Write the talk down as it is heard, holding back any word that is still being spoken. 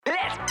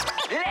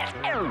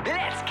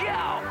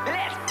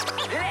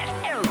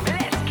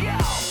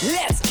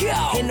Let's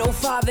go. In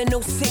 05 and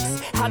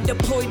 06, I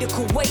deployed to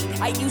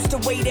Kuwait. I used to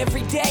wait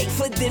every day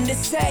for them to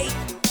say,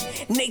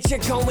 nature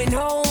going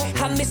home.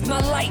 I missed my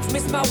life,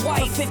 missed my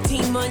wife. For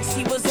 15 months,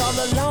 she was all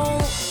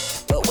alone.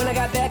 But when I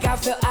got back, I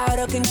felt out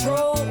of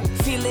control.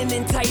 Feeling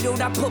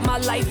entitled, I put my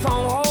life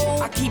on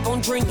hold. I keep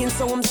on drinking,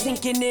 so I'm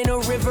sinking in a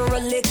river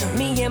of liquor.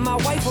 Me and my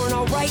wife weren't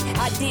alright,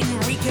 I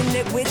didn't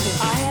reconnect with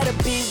her. I had a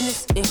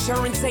business,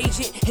 insurance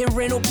agent, and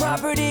rental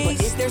properties.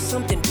 But is there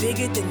something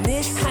bigger than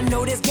this? I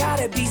know there's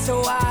gotta be,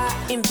 so I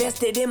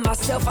invested in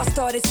myself. I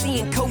started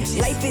seeing coaches.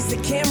 Life is a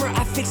camera,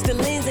 I fixed the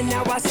lens, and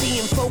now I see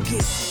in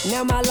focus.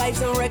 Now my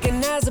life's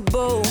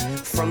unrecognizable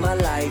from my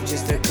life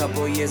just a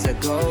couple years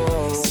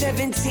ago.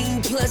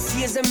 17 plus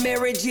years of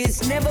marriage,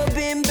 it's never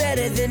been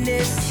better than this.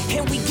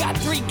 And we got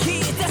 3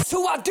 kids, that's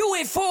who I do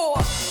it for.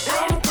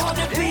 I'm called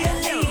to be a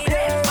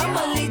leader.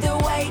 I'ma lead the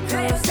way,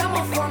 cause I'm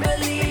a firm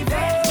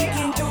believer. We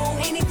can do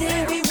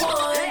anything we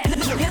want.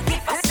 Look,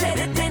 if I said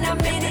it, then I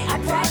meant it. I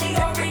probably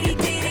already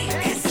did it.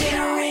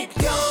 Consider it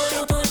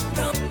done.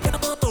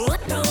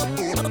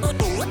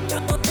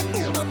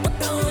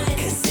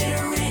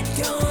 Consider it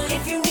done.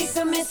 If you need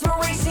some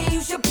inspiration,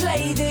 you should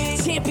play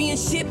this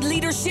Championship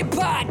Leadership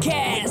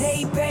Podcast with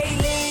Nate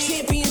Bailey.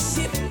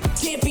 Championship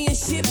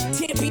Leadership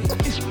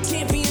Podcast.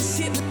 Championship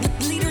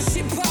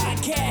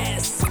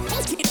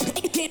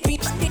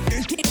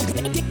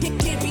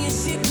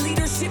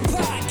Leadership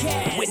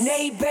Podcast with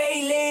Nate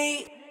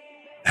Bailey.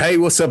 Hey,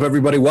 what's up,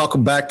 everybody?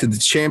 Welcome back to the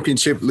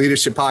Championship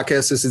Leadership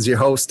Podcast. This is your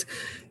host,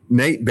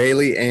 Nate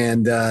Bailey,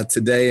 and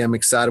today I'm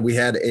excited. We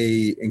had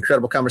an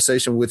incredible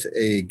conversation with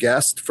a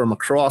guest from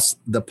across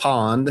the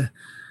pond,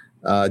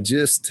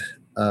 just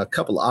a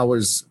couple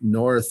hours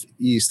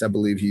northeast, I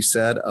believe he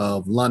said,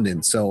 of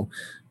London. So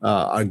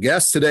our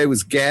guest today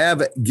was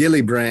Gav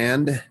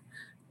Gillibrand,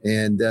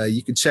 and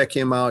you can check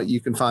him out.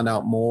 You can find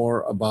out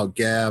more about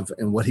Gav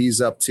and what he's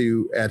up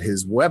to at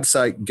his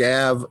website,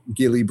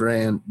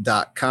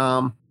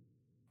 gavgillibrand.com,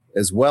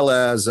 as well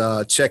as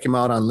check him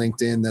out on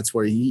LinkedIn. That's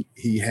where he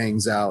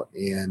hangs out,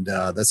 and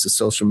that's the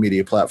social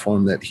media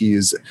platform that he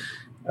is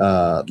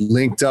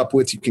linked up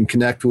with. You can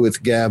connect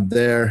with Gav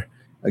there.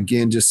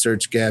 Again, just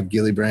search Gav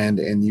Gillibrand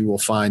and you will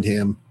find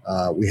him.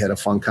 We had a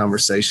fun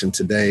conversation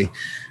today.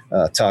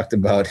 Talked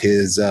about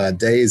his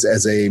days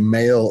as a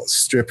male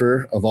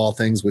stripper of all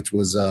things, which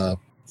was a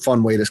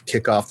fun way to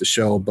kick off the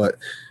show. But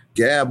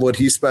Gav, what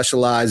he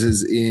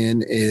specializes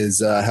in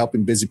is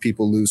helping busy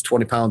people lose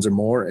 20 pounds or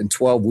more in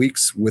 12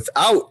 weeks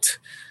without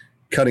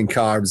cutting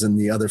carbs and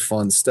the other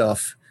fun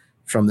stuff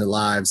from their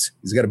lives.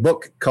 He's got a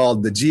book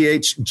called The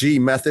GHG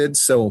Method.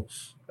 So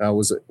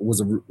was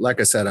like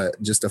I said,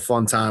 just a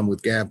fun time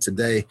with Gav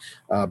today.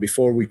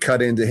 Before we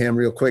cut into him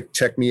real quick,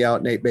 check me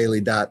out,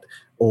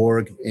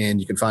 natebailey.org, and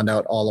you can find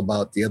out all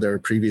about the other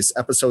previous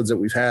episodes that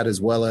we've had,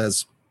 as well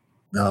as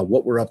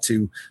what we're up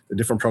to, the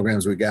different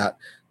programs we got,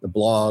 the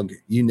blog,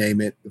 you name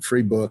it, the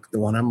free book, the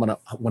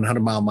 100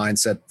 Mile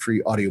Mindset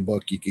free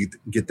audiobook. You can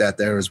get that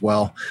there as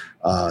well.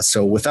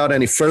 So without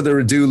any further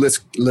ado,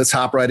 let's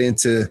hop right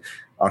into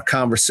our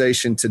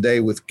conversation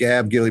today with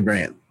Gav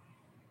Gillibrand.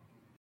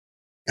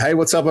 Hey,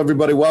 what's up,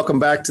 everybody? Welcome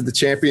back to the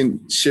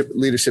Championship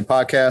Leadership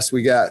Podcast.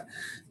 We got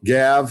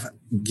Gav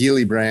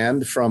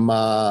Gillibrand from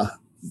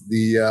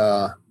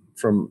the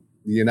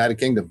United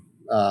Kingdom,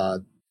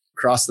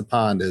 across the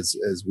pond, as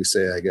we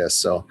say, I guess.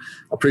 So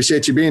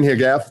appreciate you being here,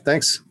 Gav.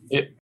 Thanks.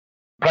 Yeah.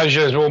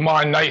 Pleasure is all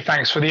mine, Nate.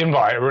 Thanks for the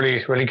invite.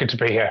 Really, really good to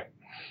be here.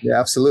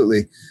 Yeah,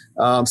 absolutely.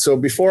 So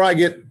before I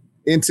get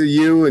into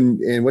you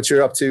and what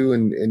you're up to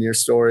and your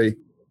story,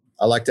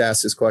 I like to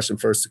ask this question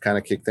first to kind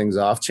of kick things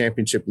off.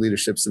 Championship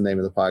Leadership's the name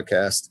of the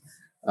podcast.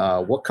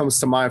 What comes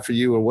to mind for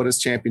you, or what does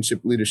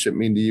championship leadership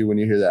mean to you when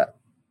you hear that?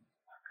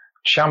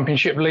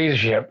 Championship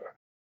leadership.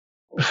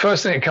 The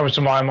first thing that comes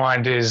to my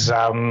mind is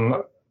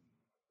the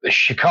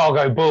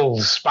Chicago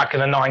Bulls back in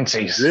the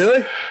 90s.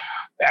 Really?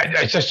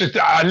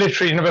 I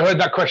literally never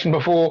heard that question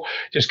before.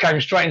 Just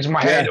came straight into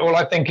my head. All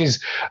I think is,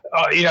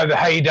 the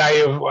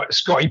heyday of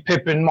Scottie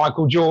Pippen,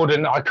 Michael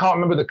Jordan. I can't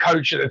remember the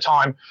coach at the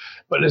time,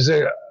 but there's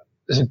a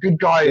good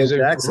guy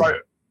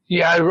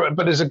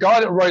but there's a guy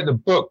that wrote the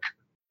book,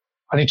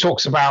 and he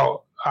talks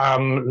about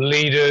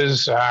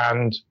leaders,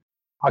 and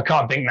I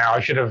can't think now. I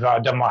should have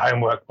done my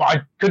homework, but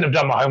I couldn't have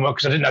done my homework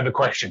because I didn't know the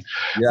question.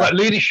 Yeah. But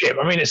leadership,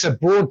 I mean, it's a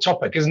broad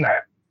topic, isn't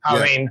it?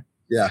 Where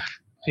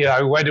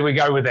do we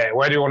go with it?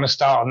 Where do you want to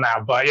start on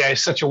that? But yeah,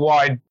 it's such a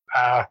wide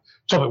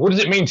topic. What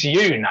does it mean to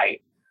you,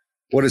 Nate?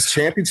 What does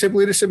championship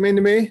leadership mean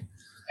to me?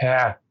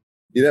 Yeah.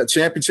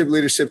 Championship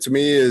leadership to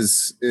me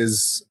is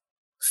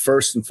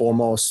first and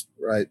foremost,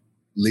 right,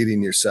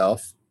 leading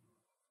yourself.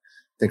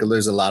 I think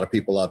there's a lot of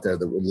people out there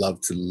that would love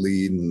to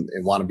lead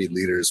and want to be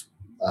leaders,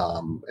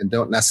 and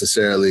don't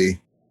necessarily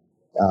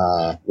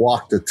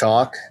walk the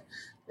talk.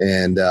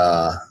 And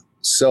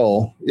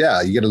so, you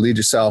got to lead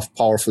yourself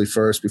powerfully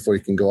first before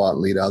you can go out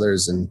and lead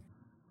others. And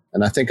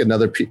I think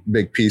another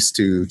big piece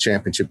to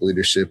championship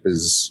leadership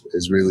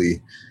is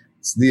really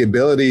it's the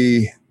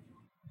ability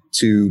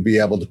to be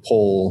able to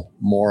pull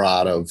more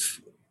out of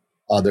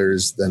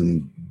others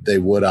than they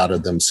would out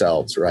of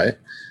themselves, right?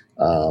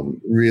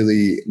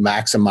 Really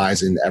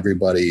maximizing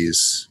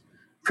everybody's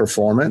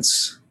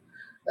performance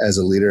as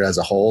a leader as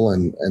a whole.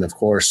 And of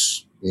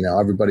course,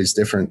 everybody's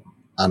different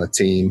on a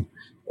team,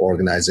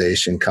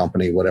 organization,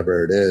 company,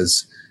 whatever it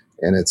is.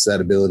 And it's that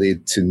ability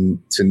to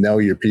know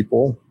your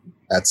people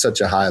at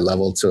such a high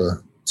level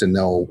to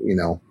know,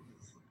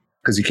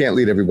 because you can't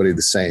lead everybody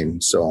the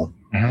same. So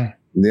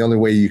the only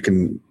way you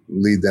can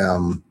lead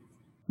them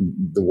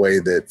the way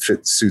that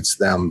suits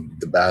them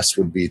the best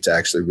would be to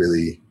actually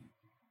really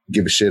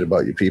give a shit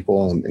about your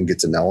people and get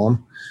to know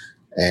them,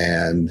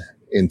 and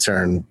in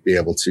turn be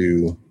able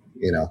to,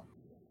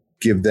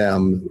 give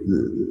them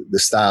the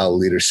style of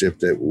leadership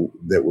that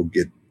will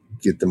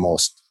get the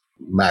most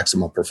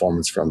maximum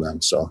performance from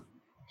them. So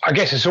I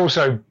guess it's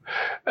also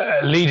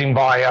leading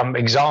by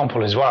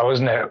example as well,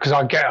 isn't it? Because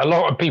I get a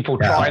lot of people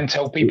try and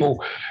tell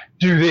people,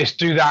 do this,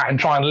 do that, and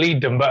try and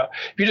lead them. But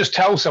if you just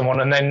tell someone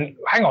and then,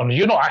 hang on,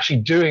 you're not actually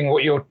doing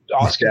what you're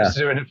asking us to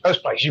do in the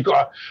first place. You've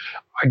got to,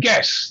 I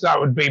guess that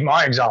would be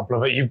my example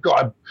of it. You've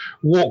got to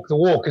walk the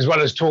walk as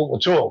well as talk the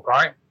talk,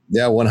 right?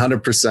 Yeah,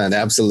 100%.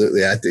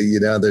 Absolutely. I think,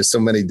 there's so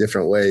many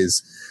different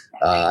ways.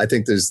 I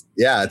think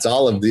it's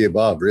all of the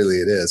above. Really,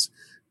 it is.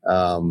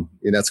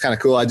 It's kind of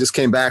cool. I just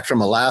came back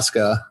from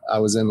Alaska. I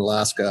was in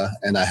Alaska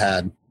and I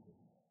had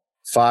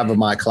 5 of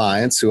my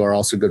clients who are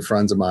also good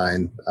friends of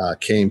mine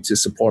came to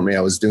support me.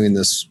 I was doing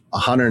this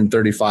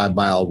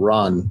 135-mile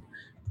run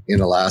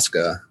in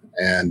Alaska,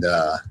 and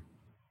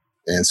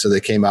so they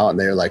came out and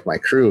they were like my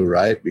crew,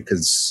 right?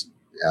 Because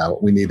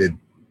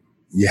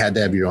you had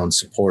to have your own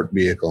support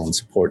vehicle and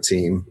support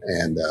team.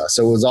 And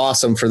so it was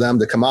awesome for them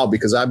to come out,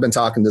 because I've been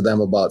talking to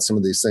them about some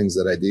of these things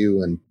that I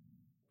do. And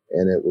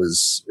it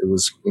was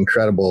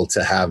incredible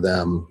to have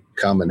them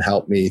come and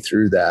help me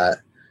through that,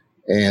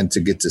 and to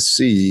get to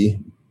see,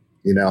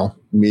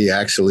 me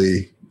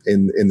actually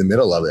in the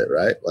middle of it,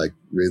 right? Like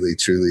really,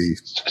 truly.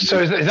 So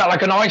is that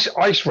like an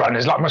ice run?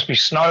 Must be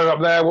snow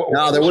up there?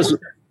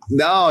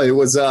 It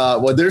was,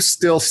 well, there's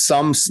still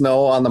some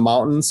snow on the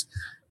mountains,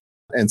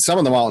 and some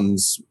of the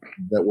mountains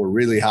that were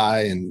really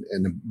high and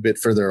a bit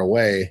further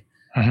away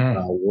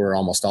were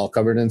almost all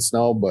covered in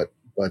snow, but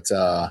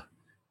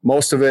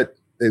most of it,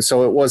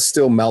 so it was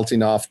still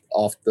melting off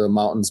the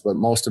mountains, but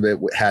most of it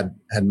had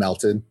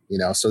melted,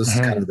 so this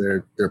is kind of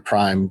their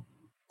prime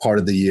part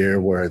of the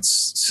year where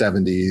it's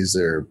 70s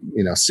or,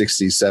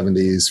 60s,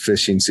 70s,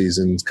 fishing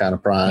season's kind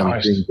of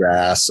prime, green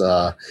grass.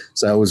 So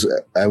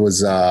it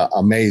was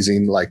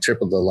amazing, like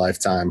trip of the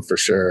lifetime for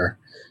sure.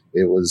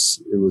 It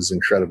was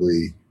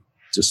incredibly,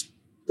 just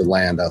the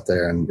land out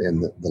there and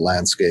the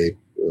landscape.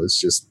 It was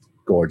just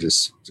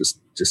gorgeous,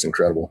 just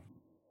incredible.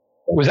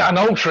 Was that an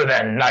ultra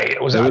then, Nate?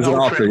 It was an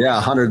ultra? Yeah,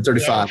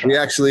 135. We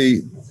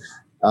actually,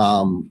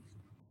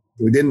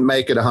 we didn't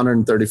make it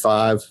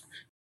 135.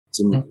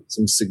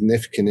 Some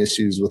significant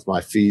issues with my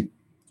feet,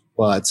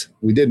 but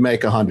we did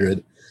make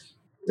 100,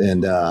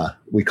 and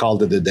we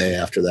called it a day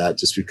after that,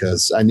 just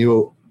because I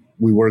knew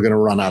we were going to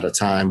run out of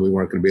time. We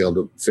weren't going to be able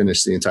to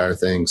finish the entire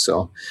thing.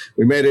 So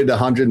we made it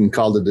 100 and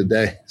called it a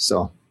day.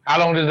 So how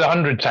long did the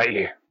 100 take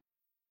you?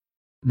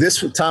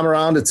 This time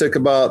around, it took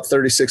about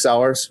 36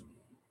 hours.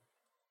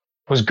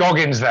 Was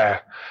Goggins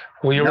there?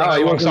 Were you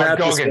running alongside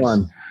Goggins?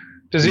 One.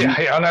 Does he?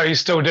 I know he's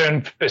still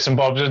doing bits and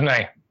bobs, isn't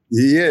he?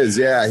 He is,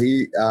 yeah.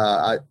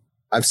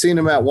 I've seen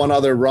him at one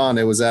other run.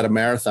 It was at a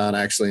marathon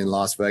actually in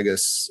Las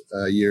Vegas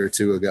a year or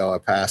two ago. I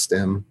passed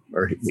him,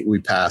 or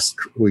we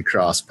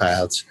crossed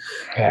paths.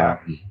 Yeah.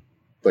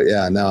 But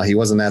yeah, no, he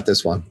wasn't at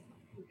this one.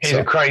 He's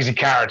a crazy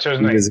character,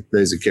 isn't he? He's a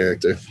crazy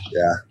character.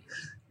 Yeah.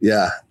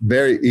 Yeah.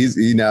 Very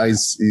easy.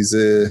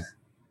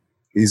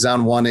 He's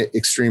on one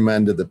extreme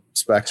end of the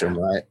spectrum,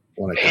 right?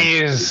 He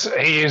is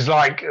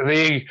like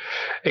the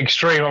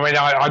extreme. I mean,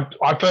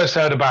 I first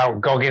heard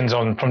about Goggins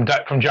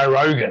from Joe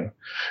Rogan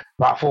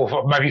about 4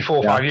 or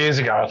 5 years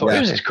ago. I thought,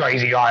 who's this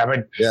crazy guy? I'm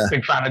a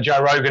big fan of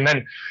Joe Rogan.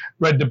 Then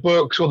read the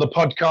books or the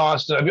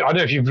podcast. I don't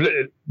know if you've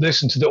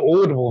listened to the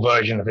Audible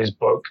version of his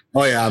book.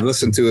 Oh yeah, I've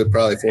listened to it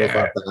probably 4 or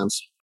 5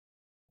 times.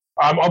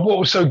 What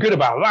was so good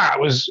about that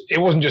was it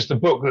wasn't just the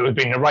book that was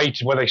being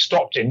narrated where they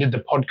stopped it and did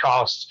the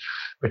podcast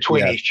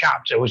between each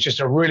chapter. It was just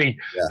a really,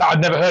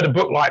 I'd never heard a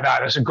book like that.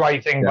 That's a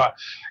great thing. But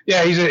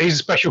yeah, he's a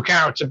special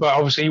character, but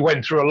obviously he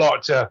went through a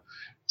lot to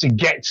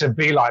get to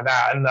be like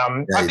that. And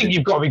I think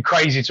you've got to be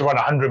crazy to run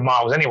 100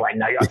 miles anyway,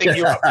 Nate. I think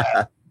you're up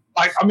there.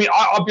 Like, I mean,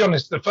 I'll be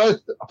honest, the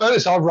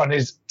furthest I've run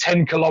is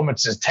 10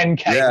 kilometers,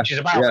 10K, which is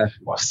about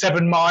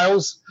 7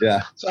 miles.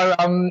 Yeah. So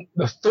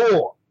the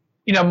thought,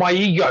 my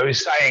ego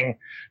is saying,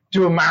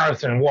 do a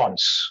marathon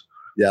once.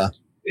 Yeah.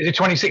 Is it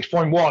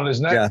 26.1,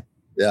 isn't it? Yeah.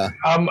 Yeah.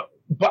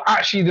 But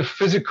actually the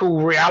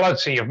physical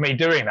reality of me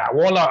doing that,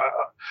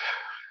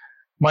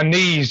 my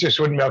knees just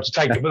wouldn't be able to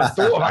take it. But the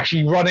thought of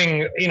actually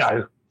running,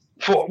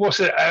 for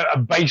a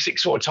basic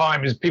sort of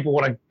time is people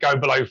want to go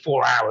below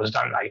 4 hours,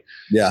 don't they?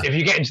 Yeah. If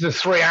you get into the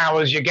 3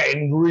 hours, you're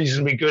getting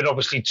reasonably good.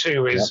 Obviously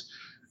 2 is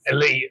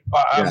elite.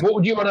 But what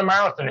would you run a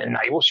marathon in,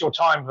 Nate? What's your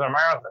time for a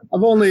marathon?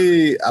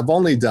 I've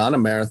only done a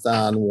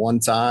marathon one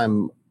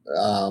time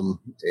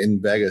in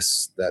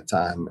Vegas that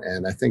time,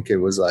 and I think it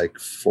was like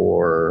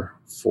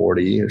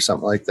 4:40 or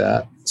something like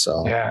that.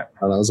 So yeah, it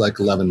was like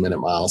 11-minute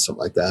miles,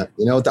 something like that.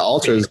 You know, with the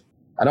ultras,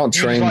 I don't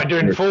train. Like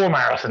doing 4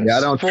 marathons. Yeah,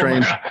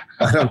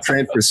 I don't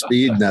train for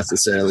speed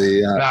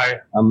necessarily. No,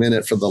 I'm in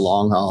it for the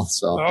long haul,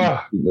 so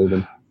keep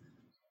moving.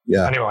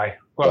 Yeah. Anyway,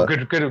 well,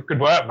 good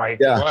work, mate.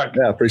 Yeah, good work.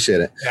 Yeah, appreciate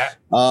it.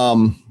 Yeah.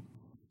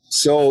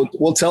 So,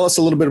 well, tell us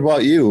a little bit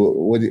about you.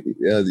 What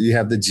you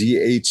have the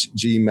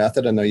GHG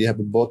method. I know you have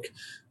a book.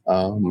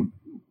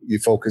 You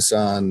focus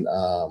on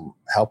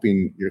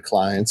helping your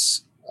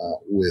clients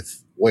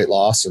with weight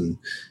loss, and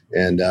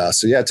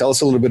so yeah, tell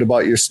us a little bit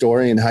about your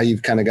story and how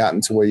you've kind of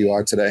gotten to where you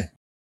are today.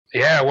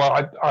 Yeah,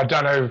 well, I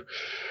don't know.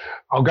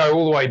 I'll go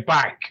all the way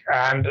back,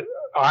 and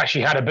I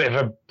actually had a bit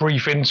of a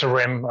brief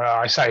interim.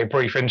 I say a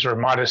brief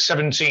interim. I had a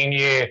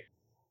 17-year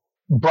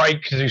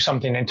break to do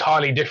something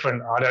entirely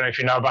different. I don't know if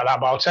you know about that,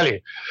 but I'll tell you.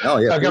 Oh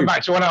yeah. So going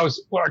back to when I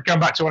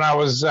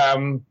was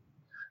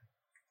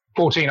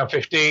 14 or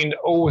 15,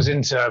 always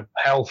into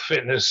health,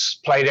 fitness,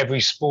 played every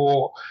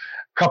sport,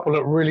 couple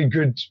of really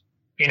good,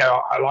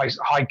 I like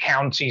high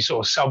county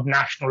sort of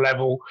sub-national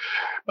level,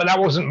 but that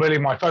wasn't really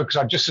my focus.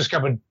 I just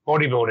discovered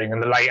bodybuilding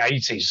in the late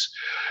 80s.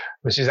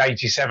 This is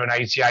 87,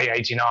 88,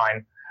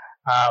 89.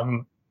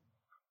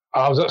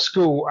 I was at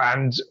school,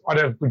 and I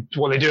don't know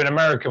what they do in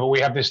America, but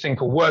we have this thing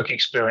called work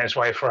experience,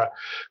 where for a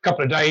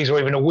couple of days or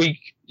even a week,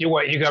 you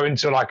go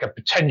into like a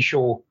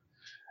potential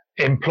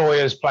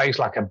employer's place,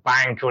 like a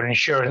bank or an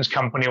insurance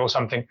company or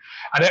something.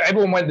 And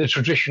everyone went the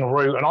traditional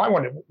route, and I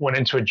went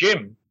into a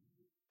gym.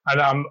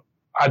 And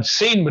I'd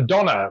seen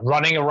Madonna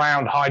running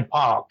around Hyde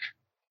Park,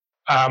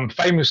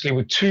 famously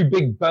with 2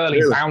 big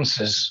burly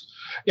bouncers.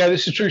 Yeah,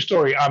 this is a true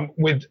story.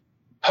 With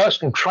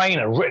personal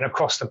trainer written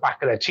across the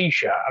back of their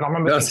t-shirt. And I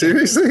remember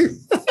seriously?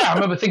 Yeah, I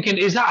remember thinking,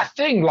 is that a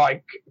thing?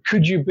 Like,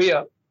 could you be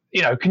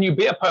can you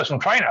be a personal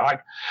trainer?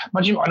 Like,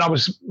 imagine, and I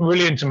was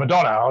really into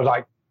Madonna. I was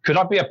like, could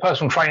I be a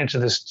personal trainer to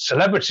the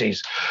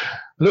celebrities?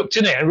 Looked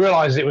in it and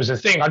realized it was a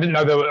thing. I didn't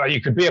know that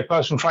you could be a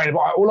personal trainer,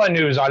 but all I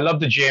knew is I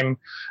loved the gym.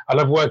 I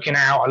loved working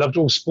out. I loved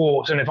all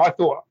sports. And if I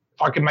thought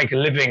if I could make a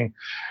living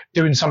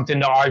doing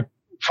something that I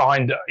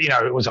find,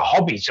 it was a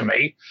hobby to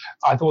me,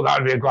 I thought that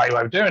would be a great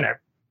way of doing it.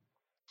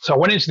 So I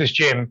went into this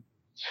gym,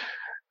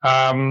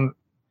 and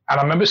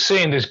I remember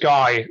seeing this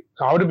guy.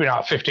 I would have been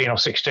like 15 or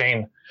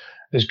 16.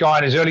 This guy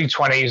in his early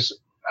 20s.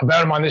 And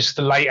bear in mind, this is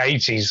the late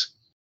 80s.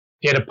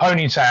 He had a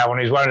ponytail and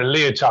he was wearing a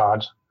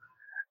leotard,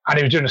 and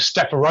he was doing a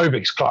step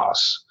aerobics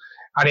class.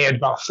 And he had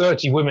about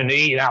 30 women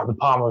eating out of the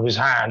palm of his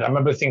hand. I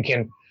remember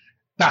thinking,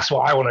 that's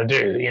what I want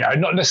to do.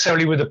 Not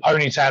necessarily with the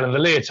ponytail and the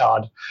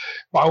leotard,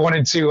 but I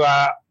wanted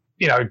to,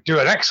 do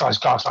an exercise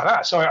class like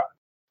that. So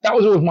that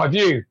was always my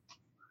view.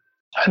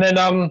 And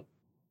then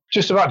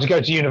just about to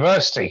go to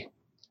university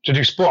to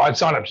do sport. I'd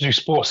signed up to do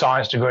sports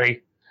science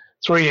degree,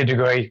 3-year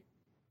degree.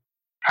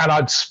 And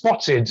I'd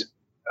spotted,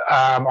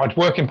 I'd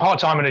working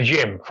part-time in a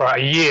gym for a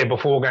year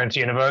before going to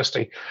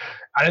university.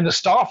 And in the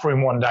staff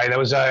room one day, there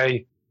was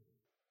a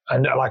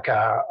pin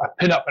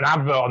up an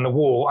advert on the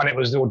wall, and it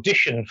was the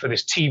audition for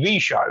this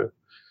TV show.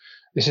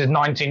 This is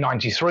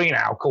 1993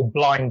 now, called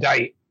Blind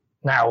Date.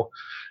 Now,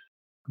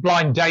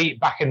 Blind Date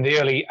back in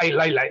the late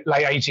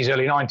 80s,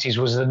 early 90s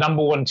was the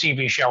 #1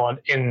 TV show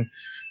in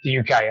the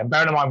UK. And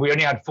bearing in mind, we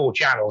only had 4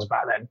 channels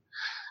back then.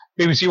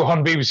 BBC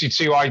 1, BBC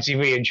 2,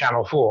 ITV, and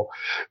Channel 4.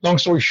 Long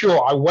story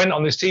short, I went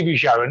on this TV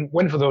show and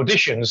went for the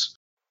auditions.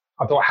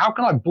 I thought, how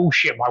can I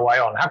bullshit my way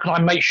on? How can I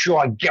make sure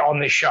I get on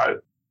this show?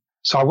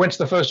 So I went to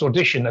the first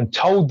audition and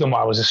told them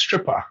I was a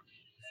stripper.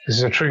 This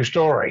is a true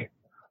story.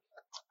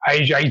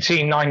 Age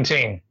 18,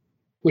 19,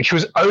 which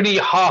was only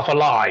half a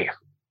lie.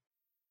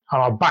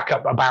 And I'll back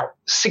up about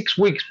 6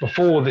 weeks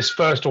before this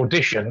first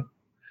audition.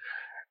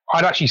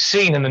 I'd actually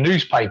seen in the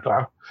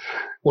newspaper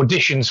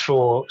auditions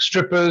for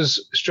strippers,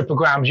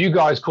 strippergrams. You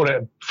guys call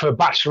it for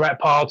bachelorette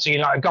party,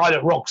 like a guy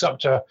that rocks up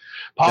to a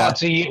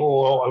party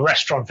or a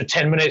restaurant for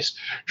 10 minutes,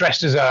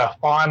 dressed as a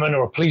fireman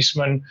or a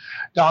policeman,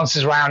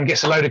 dances around,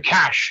 gets a load of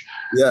cash,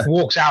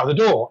 walks out the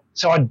door.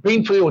 So I'd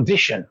been for the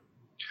audition,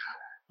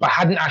 but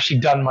hadn't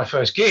actually done my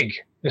first gig.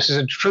 This is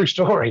a true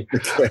story.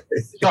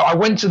 So I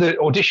went to the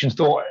auditions,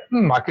 thought,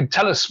 I could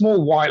tell a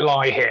small white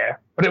lie here,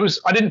 but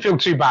I didn't feel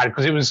too bad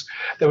because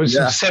there was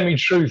some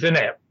semi-truth in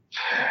it.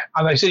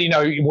 And they said,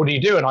 what do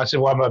you do? And I said,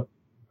 well, I'm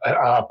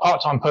a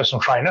part-time personal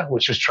trainer,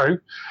 which was true.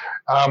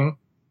 But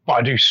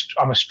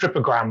I'm a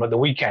strippergram at the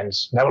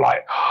weekends. And they were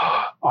like,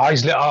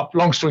 eyes lit up.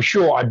 Long story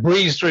short, I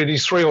breezed through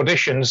these 3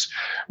 auditions,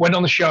 went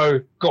on the show,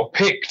 got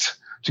picked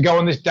to go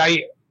on this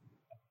date.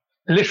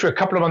 Literally a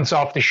couple of months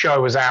after the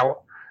show was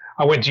out,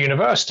 I went to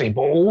university.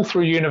 But all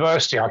through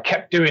university, I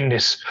kept doing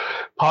this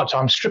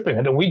part-time stripping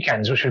at the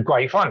weekends, which was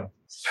great fun.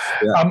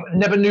 Yeah.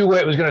 Never knew where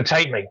it was going to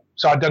take me.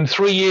 So I'd done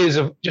 3 years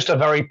of just a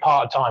very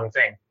part-time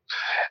thing.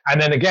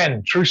 And then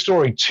again, true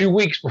story, 2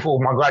 weeks before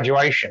my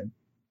graduation,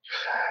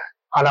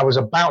 and I was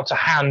about to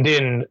hand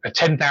in a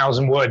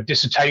 10,000 word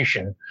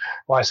dissertation.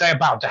 Well, I say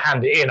about to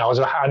hand it in,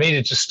 I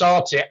needed to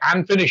start it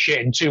and finish it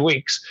in 2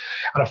 weeks.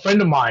 And a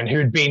friend of mine who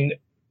had been,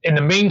 in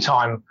the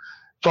meantime,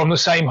 from the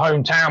same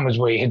hometown as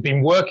we, had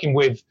been working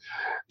with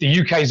the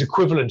UK's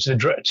equivalent to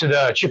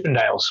the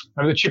Chippendales.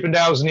 Remember the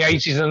Chippendales in the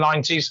 80s and the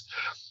 90s?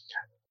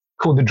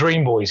 Called the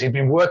Dream Boys. He'd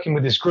been working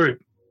with this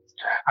group.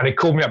 And he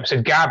called me up and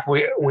said, Gab,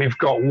 we've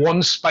got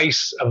one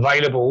space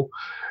available.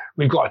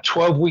 We've got a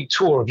 12-week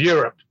tour of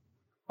Europe.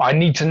 I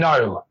need to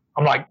know.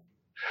 I'm like,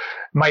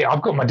 mate,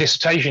 I've got my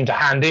dissertation to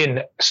hand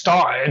in,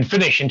 start and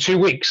finish in 2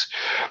 weeks.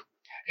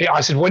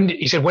 I said,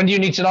 he said, when do you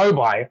need to know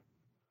by?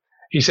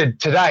 He said,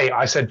 today.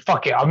 I said,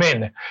 fuck it, I'm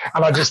in.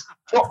 And I just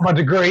dropped my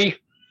degree.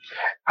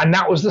 And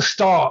that was the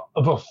start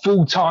of a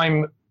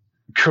full-time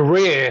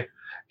career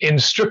in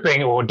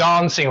stripping or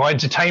dancing or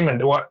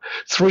entertainment.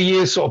 3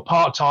 years sort of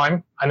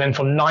part-time. And then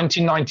from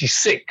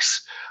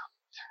 1996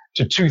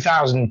 to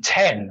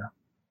 2010,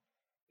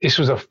 this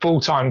was a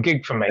full-time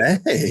gig for me.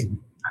 Hey.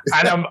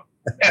 And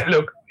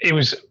look, it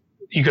was,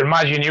 you can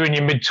imagine you're in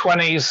your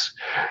mid-20s.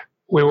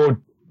 We were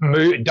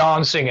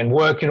dancing and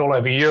working all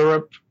over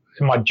Europe.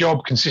 And my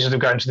job consisted of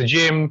going to the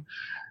gym,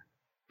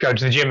 going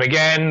to the gym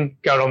again,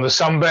 going on the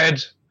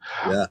sunbed,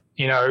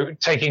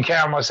 taking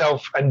care of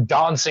myself and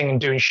dancing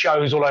and doing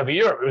shows all over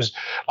Europe. It was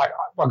like,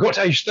 I got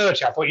to age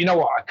 30, I thought, you know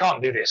what, I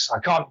can't do this. I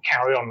can't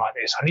carry on like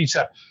this. I need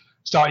to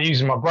start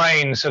using my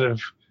brain, sort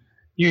of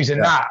using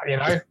that,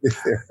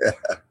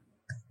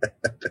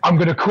 I'm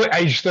going to quit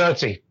age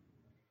 30.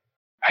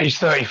 Age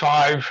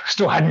 35,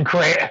 still hadn't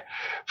quit.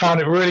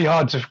 Found it really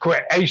hard to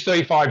quit. Age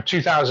 35,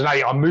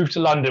 2008, I moved to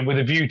London with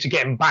a view to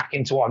getting back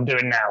into what I'm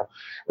doing now,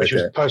 which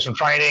was personal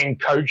training,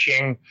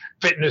 coaching,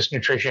 fitness,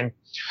 nutrition.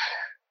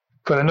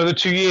 For another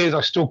 2 years,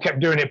 I still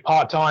kept doing it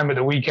part-time at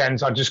the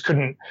weekends. I just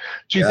couldn't.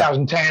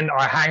 2010,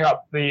 I hang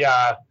up the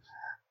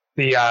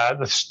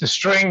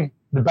string,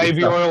 the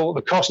baby oil,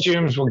 the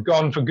costumes were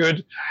gone for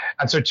good.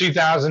 And so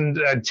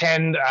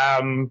 2010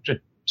 to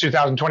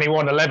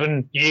 2021,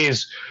 11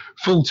 years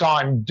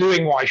full-time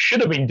doing what I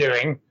should have been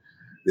doing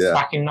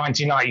back in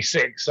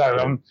 1996.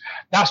 So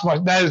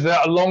there's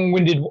a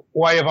long-winded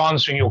way of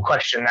answering your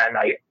question there,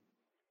 Nate.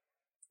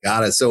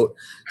 Got it. So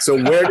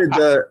where did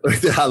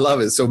I love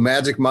it. So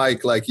Magic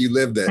Mike, like you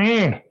lived it.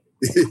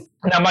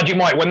 Now, Magic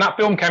Mike, when that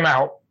film came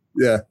out,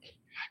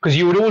 because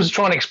you would always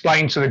try and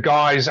explain to the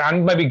guys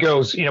and maybe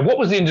girls, what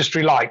was the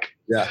industry like?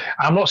 Yeah.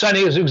 And I'm not saying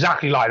it was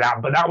exactly like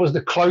that, but that was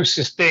the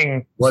closest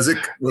thing. Was it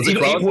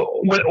close?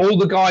 When all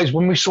the guys,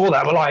 when we saw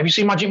that, were like, have you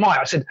seen Magic Mike?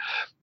 I said,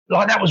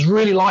 like, that was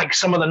really like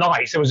some of the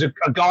nights. There was a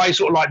guy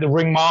sort of like the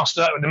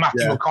ringmaster, the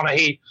Matthew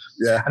McConaughey.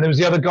 Yeah. And there was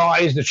the other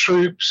guys, the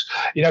troops,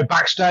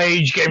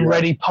 backstage, getting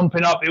ready,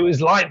 pumping up. It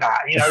was like that,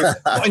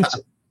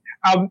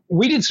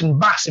 we did some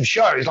massive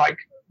shows, like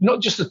not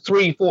just the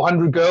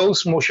 300-400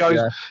 girls, small shows,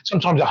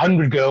 sometimes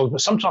 100 girls,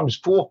 but sometimes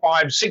 4,000,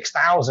 5,000,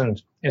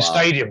 6,000 in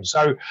stadiums.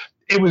 So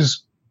it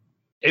was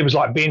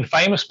like being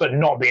famous, but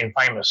not being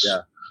famous.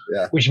 Yeah.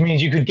 Which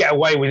means you could get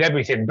away with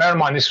everything. Bear in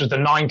mind, this was the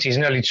 90s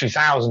and early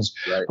 2000s,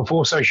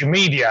 before social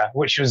media,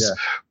 which was,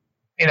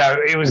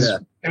 it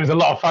was a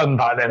lot of fun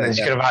back then, as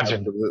you can imagine.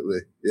 Absolutely.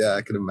 Yeah,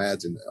 I can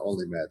imagine.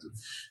 Only imagine.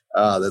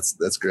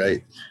 That's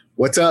great.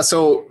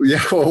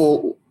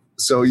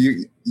 So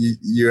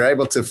you're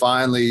able to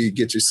finally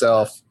get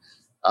yourself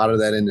out of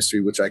that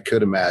industry, which I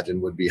could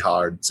imagine would be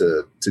hard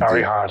to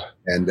Very do. hard.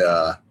 And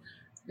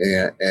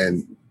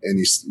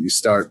you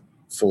start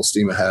full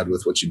steam ahead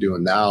with what you're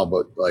doing now,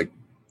 but like,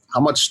 how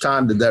much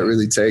time did that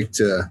really take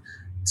to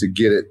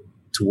get it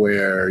to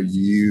where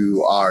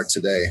you are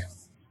today?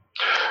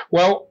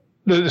 Well,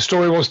 the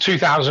story was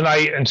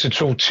 2008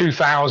 until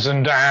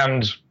 2000,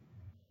 and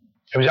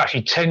it was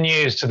actually 10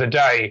 years to the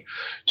day,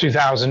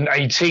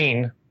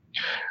 2018.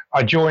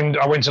 I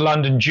went to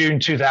London June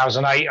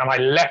 2008, and I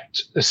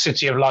left the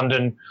city of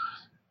London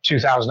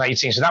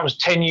 2018. So that was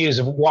 10 years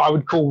of what I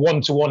would call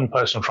one-to-one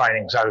personal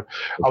training. So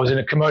I was in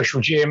a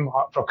commercial gym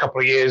for a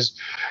couple of years.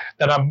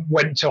 Then I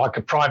went to like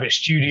a private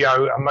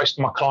studio, and most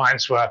of my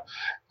clients were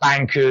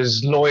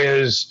bankers,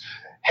 lawyers,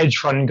 hedge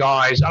fund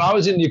guys. And I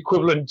was in the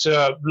equivalent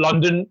to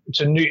London,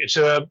 to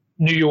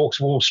New York's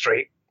Wall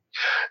Street.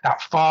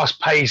 That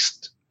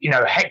fast-paced,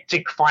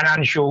 hectic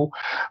financial,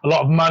 a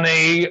lot of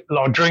money, a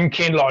lot of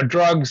drinking, a lot of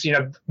drugs,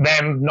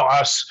 them, not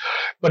us.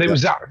 But it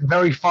was that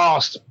very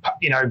fast,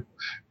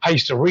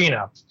 paced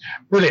arena.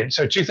 Brilliant.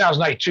 So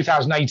 2008,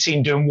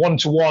 2018, doing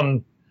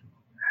one-to-one.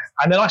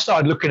 And then I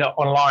started looking at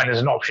online as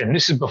an option.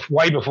 This is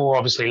way before,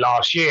 obviously,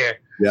 last year.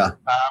 Yeah.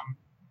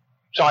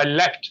 So I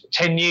left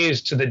 10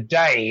 years to the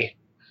day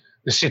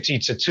the city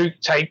to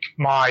take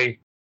my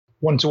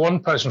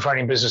one-to-one personal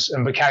training business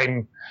and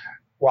became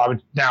what I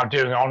would now do,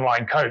 an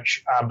online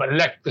coach, but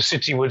left the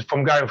city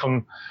from going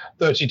from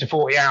 30 to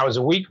 40 hours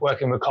a week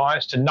working with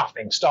clients to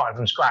nothing, starting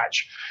from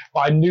scratch.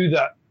 But I knew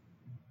that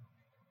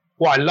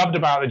what I loved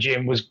about the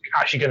gym was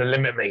actually going to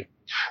limit me.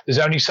 There's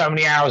only so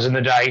many hours in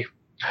the day,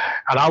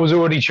 and I was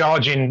already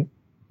charging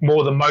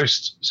more than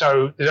most.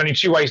 So there's only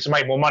two ways to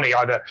make more money,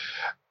 either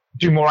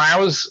do more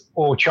hours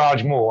or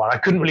charge more. And I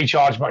couldn't really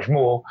charge much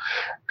more,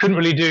 couldn't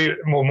really do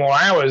more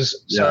hours.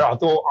 So I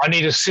thought I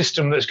need a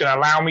system that's going to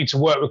allow me to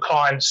work with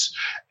clients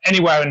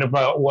anywhere in the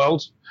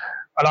world.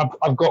 And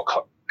I've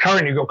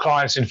currently got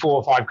clients in 4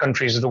 or 5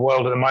 countries of the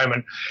world at the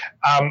moment,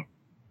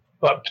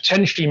 but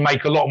potentially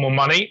make a lot more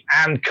money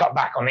and cut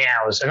back on the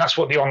hours. And that's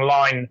what the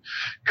online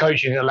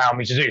coaching allowed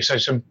me to do.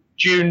 So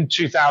June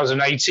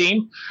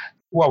 2018,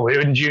 well,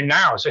 we're in June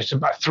now, so it's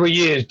about 3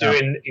 years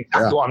doing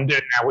exactly what I'm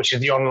doing now, which is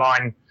the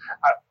online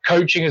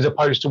coaching as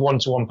opposed to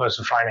one-to-one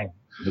personal training.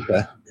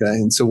 Okay.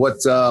 And so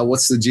what's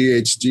the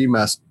GHG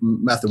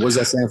method? What does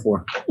that stand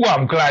for? Well,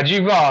 I'm glad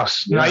you've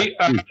asked, Nate.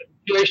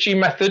 GHG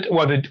method.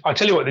 Well, I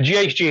tell you what, the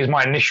GHG is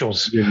my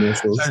initials. Your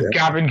initials. So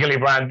Gavin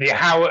Gillibrand. The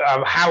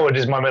Howard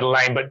is my middle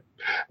name, but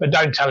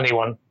don't tell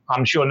anyone.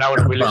 I'm sure no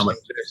one will be listening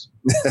to this.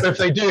 But if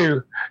they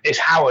do, it's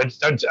Howard.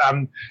 Don't.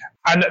 And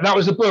that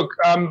was the book,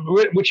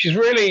 which is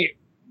really.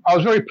 I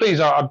was very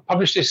pleased. I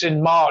published this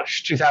in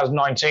March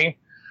 2019.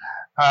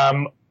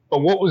 But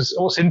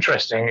what's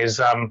interesting is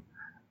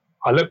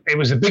it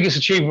was the biggest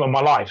achievement of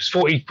my life. It's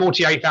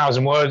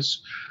 48,000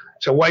 words,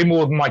 so way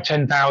more than my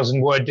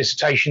 10,000 word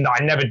dissertation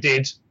that I never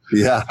did.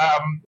 Yeah.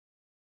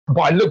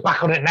 But I look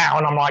back on it now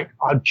and I'm like,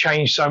 I've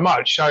changed so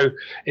much. So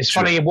it's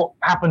funny what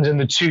happened in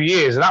the 2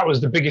 years. That was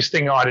the biggest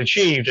thing I'd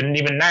achieved. And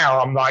even now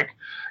I'm like,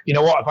 you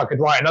know what, if I could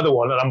write another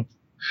one, and I'm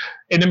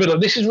in the middle.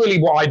 This is really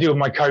what I do with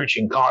my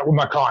coaching with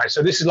my clients.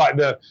 So this is like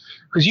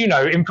because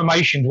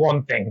information's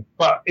one thing,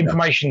 but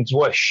information's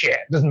worth shit.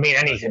 It doesn't mean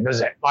anything,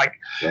 does it? Like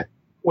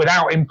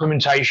without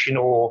implementation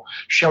or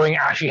showing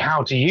actually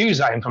how to use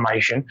that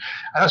information.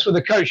 And that's what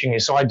the coaching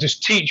is. So I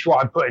just teach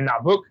what I put in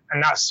that book,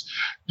 and that's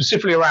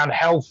specifically around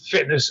health,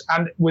 fitness,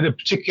 and with a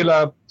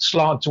particular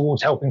slant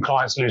towards helping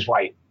clients lose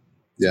weight.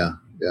 Yeah.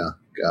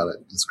 Got it.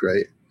 That's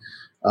great.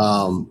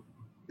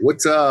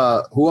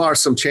 Who are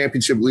some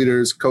championship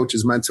leaders,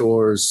 coaches,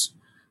 mentors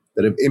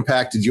that have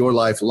impacted your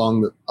life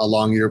along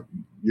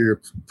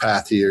your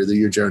path here,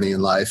 your journey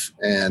in life?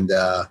 And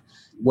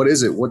what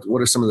is it?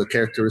 What are some of the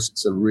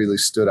characteristics that really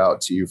stood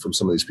out to you from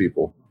some of these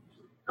people?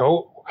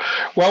 Cool.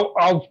 Well,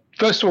 I'll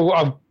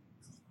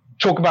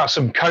talk about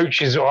some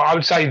coaches, or I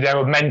would say they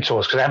were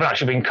mentors because they haven't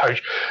actually been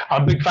coached.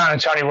 I'm a big fan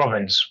of Tony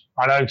Robbins.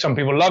 I know some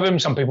people love him,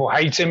 some people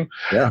hate him.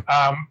 Yeah.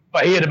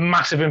 But he had a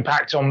massive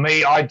impact on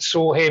me. I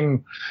saw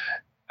him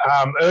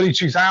early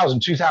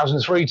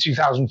 2003,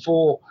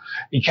 2004.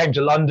 He came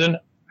to London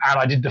and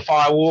I did the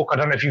Firewalk. I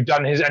don't know if you've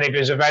done any of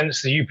his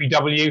events, the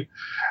UPW.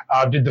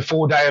 Did the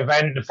 4-day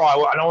event, the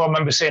Firewalk. And I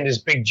remember seeing this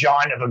big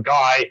giant of a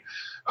guy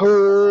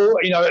who,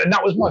 and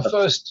that was my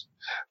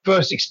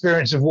first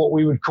experience of what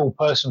we would call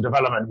personal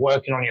development,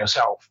 working on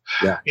yourself.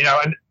 Yeah.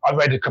 And I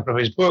read a couple of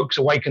his books,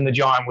 Awaken the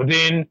Giant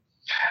Within.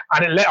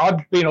 And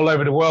I've been all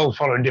over the world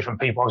following different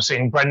people. I've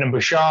seen Brendan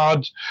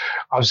Burchard,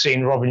 I've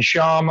seen Robin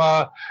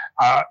Sharma,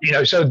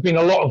 so there's been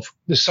a lot of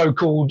the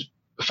so-called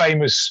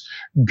famous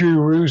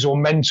gurus or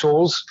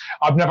mentors.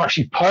 I've never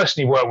actually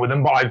personally worked with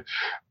them, but I've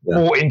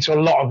bought into a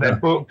lot of their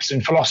books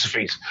and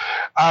philosophies.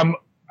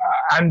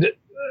 And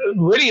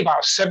really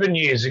about 7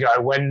 years ago,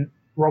 when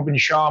Robin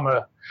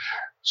Sharma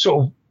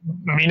sort of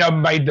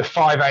made the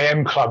 5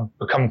 a.m. club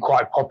become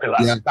quite popular.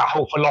 Yeah. That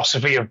whole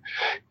philosophy of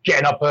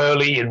getting up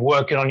early and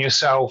working on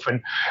yourself.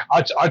 And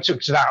I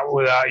took to that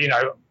with,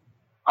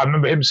 I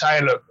remember him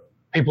saying, look,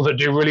 people that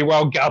do really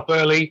well get up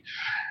early,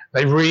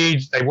 they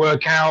read, they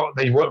work out,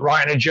 they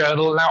write in a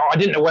journal. Now, I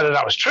didn't know whether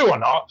that was true or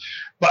not,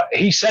 but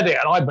he said it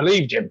and I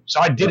believed him. So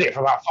I did it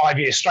for about 5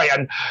 years straight.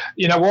 And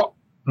you know what?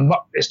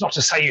 It's not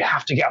to say you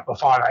have to get up at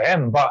 5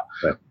 a.m., but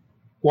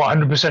what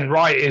 100%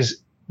 right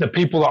is, the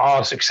people that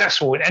are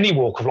successful in any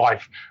walk of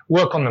life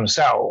work on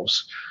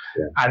themselves.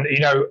 Yeah. And,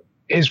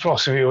 his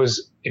philosophy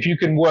was, if you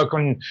can work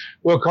on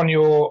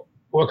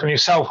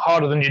yourself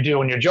harder than you do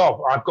on your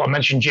job. I've got to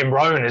mention Jim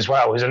Rohn as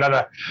well, who's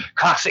another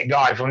classic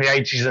guy from the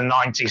 80s and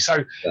 90s.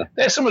 So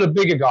there's some of the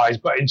bigger guys,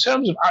 but in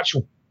terms of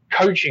actual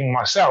coaching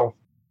myself,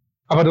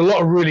 I've had a lot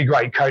of really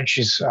great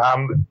coaches.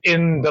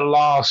 In the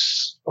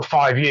last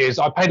 5 years,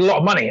 I paid a lot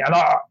of money, and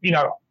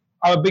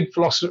I'm a big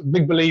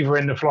believer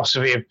in the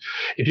philosophy of,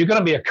 if you're going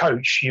to be a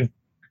coach, you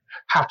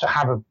have to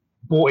have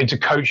bought into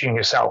coaching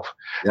yourself.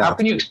 Yeah. How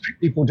can you expect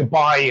people to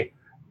buy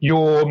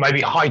your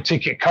maybe high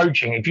ticket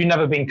coaching if you've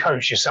never been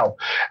coached yourself?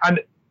 And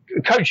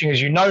coaching,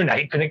 as you know,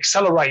 Nate, can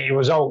accelerate your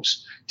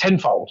results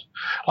tenfold.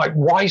 Like,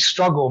 why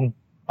struggle and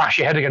bash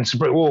your head against a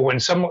brick wall when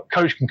some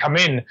coach can come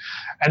in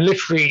and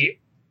literally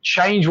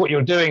change what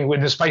you're doing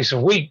within the space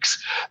of weeks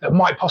that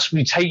might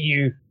possibly take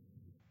you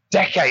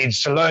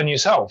decades to learn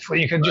yourself?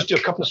 You can just do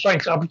a couple of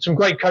strengths. I've had some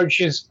great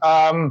coaches.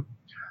 There's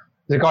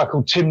a guy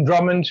called Tim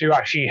Drummond who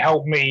actually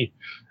helped me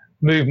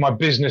move my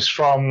business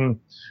from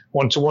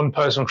one-to-one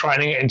personal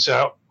training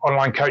into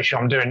online coaching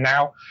I'm doing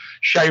now.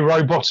 Shay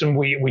Rowbottom,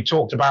 we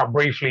talked about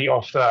briefly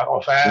off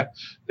air,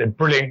 the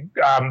brilliant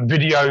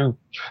video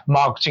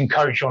marketing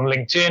coach on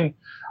LinkedIn.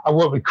 I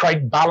work with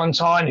Craig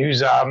Ballantyne,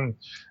 who's a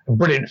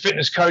brilliant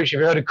fitness coach.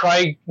 Have you heard of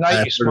Craig? No,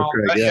 you're smart.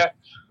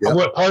 I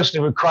worked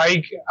personally with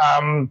Craig,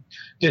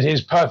 did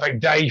his Perfect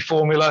Day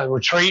Formula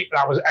retreat.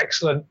 That was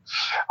excellent.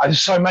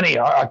 There's so many.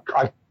 I've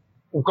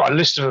got a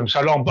list of them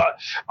so long, but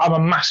I'm a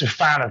massive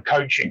fan of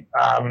coaching.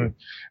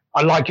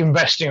 I like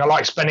investing. I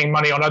like spending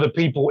money on other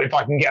people if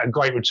I can get a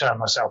great return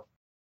myself.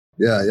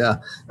 Yeah.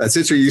 That's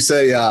interesting. You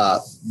say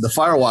the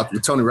Firewalk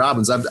with Tony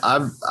Robbins.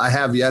 I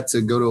have yet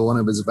to go to one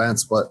of his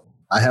events, but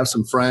I have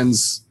some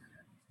friends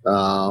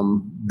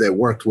that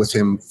worked with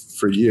him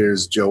for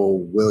years.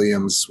 Joe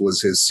Williams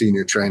was his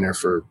senior trainer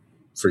for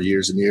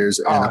years and years.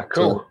 And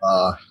cool.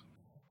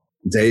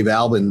 Dave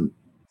Albin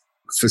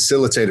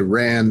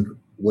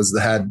was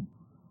the head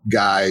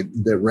guy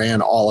that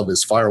ran all of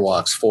his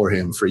Firewalks for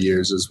him for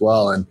years as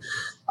well. And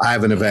I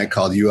have an event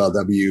called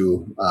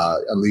ULW,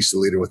 Unleash the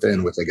Leader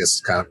Within, with I guess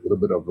kind of a little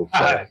bit of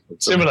a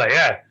similar,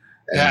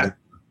 yeah.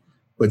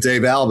 But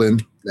Dave Albin,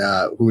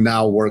 who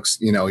now works,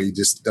 he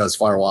just does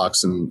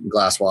Firewalks and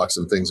glass walks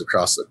and things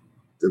across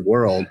the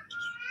world.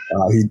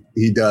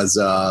 He does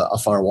a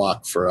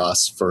Firewalk for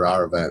us for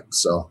our event.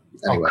 So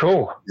anyway,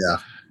 cool. Yeah,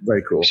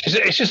 very cool.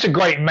 It's just a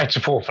great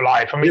metaphor for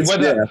life. I mean, it's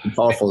a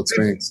powerful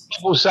experience.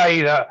 People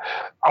say that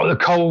the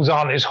coals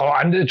aren't as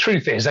hot, and the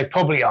truth is they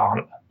probably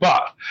aren't.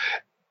 But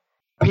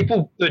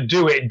people that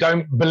do it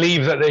don't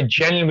believe that they're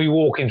genuinely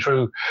walking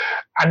through,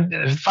 and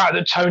the fact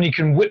that Tony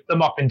can whip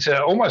them up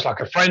into almost like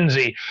a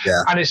frenzy.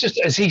 Yeah. And it's just,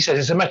 as he says,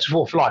 it's a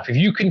metaphor for life. If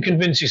you can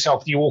convince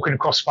yourself that you're walking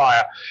across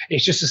fire,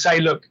 it's just to say,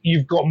 look,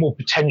 you've got more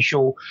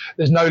potential.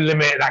 There's no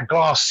limit, that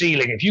glass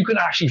ceiling. If you can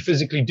actually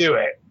physically do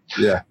it,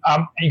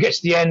 you get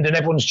to the end and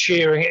everyone's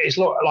cheering. It's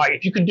like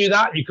if you can do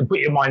that, you can put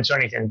your mind to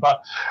anything.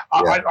 But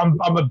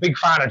I'm a big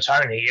fan of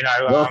Tony.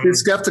 Well, if you're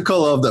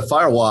skeptical of the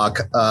Firewalk,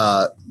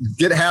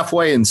 get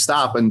halfway and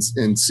stop and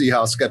see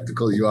how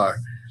skeptical you are.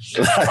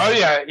 Oh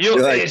yeah,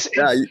 it's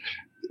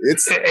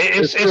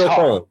real hot.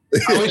 Oh,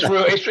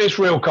 it's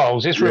real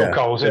coals. It's real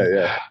coals.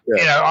 And,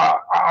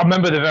 I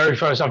remember the very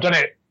first. I've done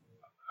it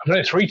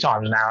 3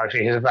 times now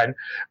actually, his event.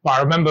 But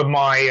I remember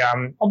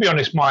I'll be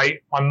honest, my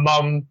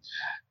mum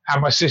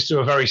and my sister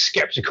were very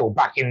skeptical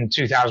back in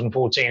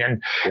 2014.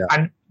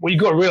 And what you've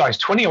got to realize,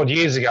 20 odd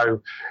years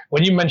ago,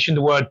 when you mentioned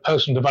the word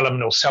personal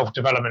development or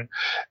self-development,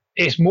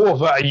 it's more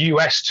of a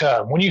US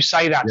term. When you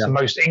say that to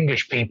most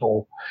English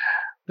people,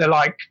 they're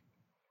like,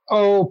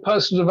 oh,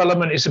 personal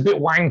development is a bit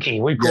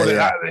wanky. We call it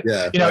that.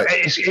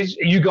 It's,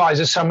 you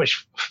guys are so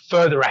much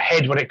further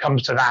ahead when it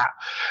comes to that.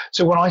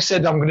 So when I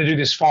said I'm going to do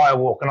this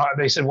Firewalk, and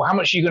they said, well, how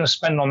much are you going to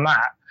spend on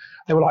that?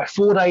 They were like,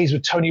 4 days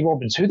with Tony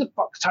Robbins. Who the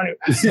fuck's Tony?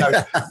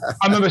 I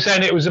remember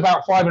saying it was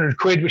about 500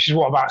 quid, which is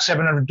about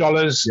 $700,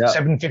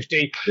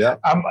 $750. Yeah.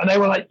 And they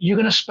were like, you're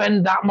going to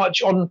spend that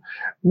much on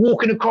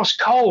walking across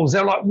coals?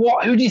 They're like,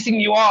 what? Who do you think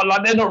you are?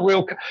 Like, they're not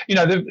real.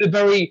 They're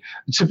very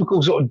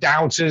typical sort of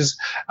doubters.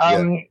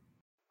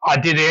 I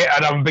did it,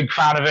 and I'm a big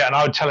fan of it, and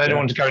I would tell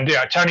anyone to go and do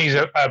it. Tony's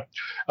a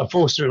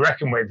force to be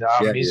reckoned with.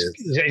 He's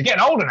getting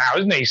older now,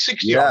 isn't he? He's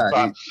 60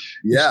 but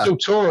he's still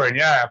touring.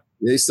 Yeah,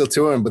 he's still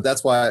touring, but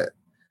that's why.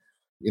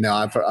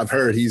 I've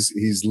heard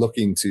he's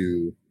looking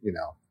to,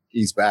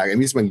 he's back. I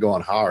mean, he's been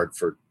going hard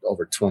for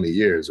over 20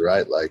 years,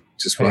 right? Like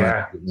just running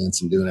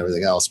events and doing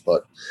everything else.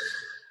 But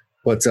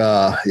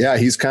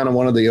he's kind of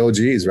one of the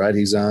OGs, right?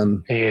 He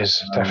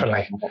is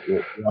definitely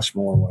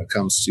Rushmore when it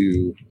comes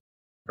to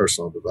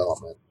personal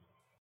development,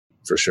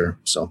 for sure.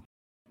 So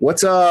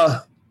what's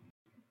I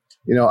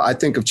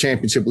think of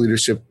championship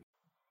leadership.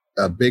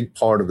 A big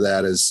part of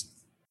that is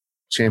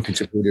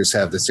championship leaders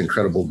have this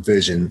incredible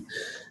vision.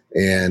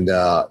 And,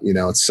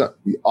 it's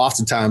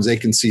oftentimes they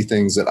can see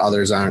things that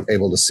others aren't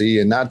able to see,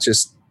 and not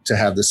just to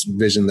have this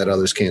vision that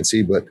others can't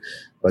see, but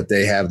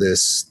they have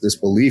this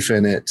belief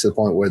in it to the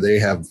point where they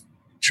have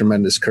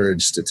tremendous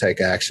courage to take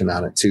action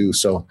on it too.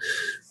 So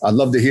I'd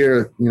love to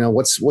hear,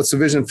 what's the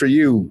vision for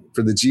you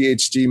for the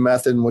GHG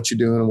method and what you're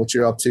doing and what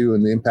you're up to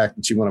and the impact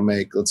that you want to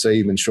make, let's say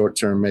even short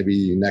term,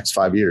 maybe next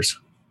 5 years.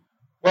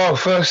 Well,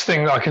 first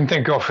thing I can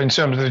think of in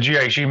terms of the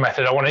GHG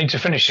method, I need to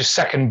finish the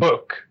second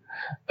book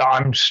that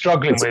I'm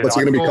struggling with. What's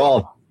it going to be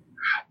called?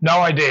 No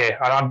idea.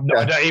 And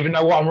I don't even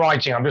know what I'm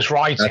writing. I'm just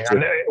writing.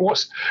 And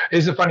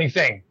here's the funny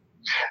thing.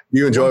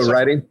 You enjoy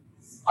writing?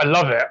 I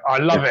love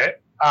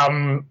it.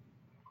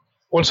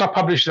 Once I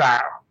published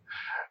that,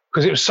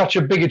 because it was such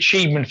a big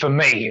achievement for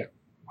me,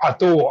 I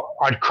thought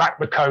I'd crack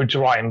the code to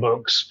writing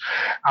books.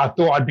 I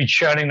thought I'd be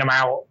churning them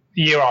out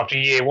year after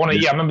year, one a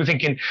year. I remember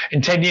thinking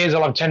in 10 years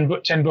I'll have 10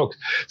 books.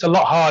 It's a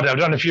lot harder. I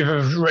don't know if you've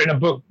ever written a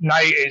book,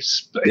 Nate.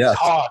 It's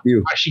hard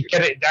to actually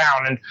get it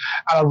down. And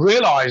I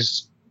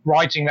realized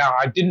writing that,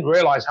 I didn't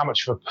realize how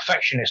much of a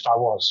perfectionist I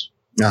was.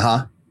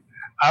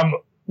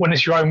 When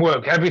it's your own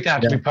work, everything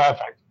had to be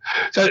perfect.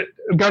 So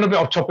going a bit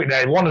off topic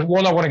there, one, I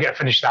want to get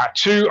finished that.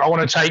 2, I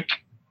want to take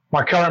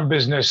my current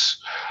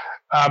business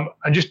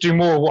and just do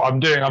more of what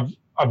I'm doing.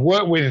 I've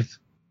worked with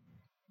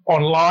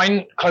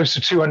online close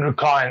to 200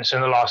 clients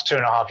in the last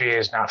 2.5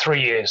 years now,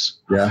 3 years.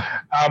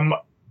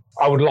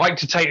 I would like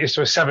to take this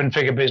to a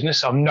 7-figure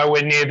business. I'm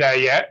nowhere near there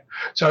yet.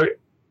 So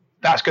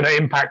that's going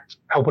to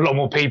help a lot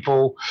more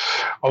people.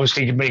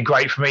 Obviously, it can be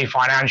great for me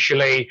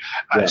financially.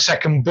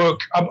 Second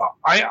book,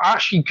 I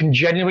actually can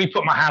genuinely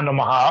put my hand on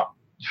my heart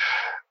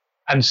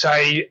and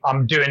say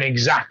I'm doing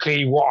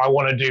exactly what I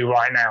want to do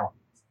right now.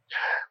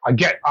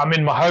 I'm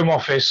in my home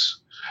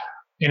office,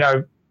 you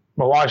know,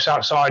 my wife's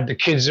outside, the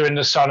kids are in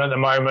the sun at the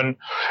moment.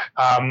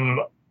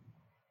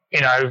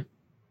 You know,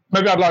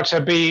 maybe I'd like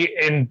to be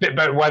in a bit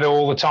better weather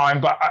all the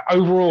time, but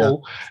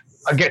overall,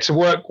 I get to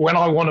work when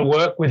I want to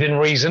work within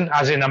reason,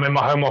 as in I'm in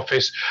my home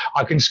office.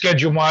 I can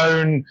schedule my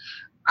own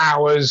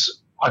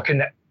hours. I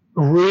can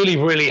really,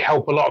 really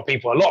help a lot of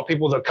people. A lot of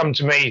people that come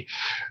to me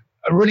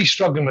are really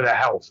struggling with their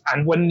health.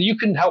 And when you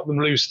can help them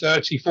lose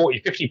 30, 40,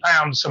 50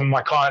 pounds, some of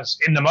my clients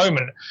in the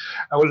moment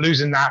are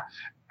losing that,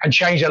 and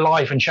change their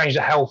life and change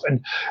their health.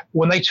 And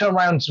when they turn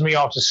around to me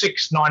after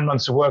 6-9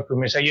 months of work with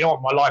me and say, you know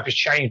what, my life has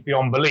changed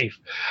beyond belief,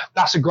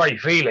 that's a great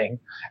feeling.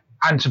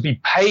 And to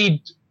be paid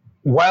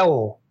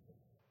well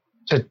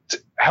to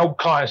help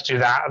clients do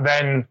that,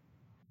 then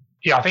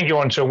I think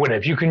you're onto a winner.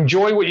 If you can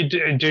enjoy what you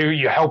do,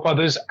 you help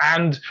others,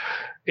 and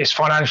it's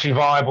financially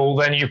viable,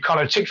 then you've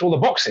kind of ticked all the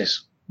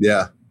boxes.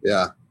 Yeah,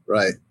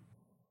 right.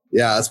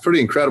 Yeah, it's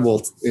pretty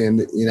incredible. And,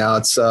 you know,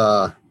 it's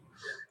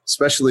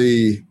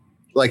especially,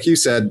 like you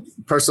said,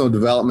 personal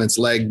development's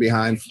lagged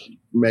behind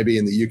maybe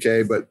in the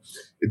UK, but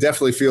it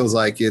definitely feels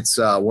like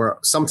we're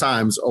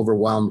sometimes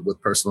overwhelmed with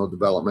personal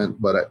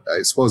development. But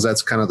I suppose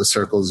that's kind of the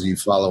circles you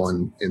follow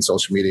in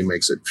social media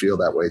makes it feel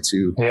that way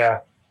too. Yeah.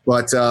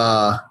 But,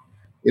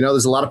 you know,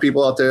 there's a lot of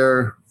people out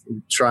there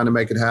trying to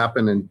make it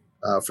happen and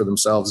for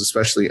themselves,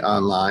 especially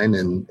online.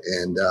 And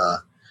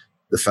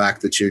the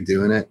fact that you're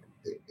doing it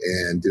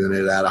and doing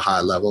it at a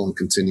high level and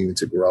continuing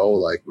to grow,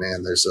 like,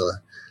 man,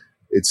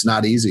 it's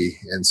not easy.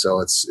 And so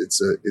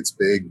it's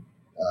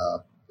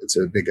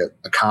a big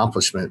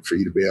accomplishment for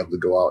you to be able to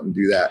go out and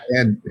do that,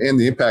 and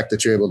the impact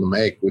that you're able to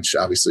make, which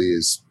obviously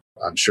is,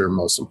 I'm sure,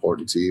 most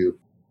important to you.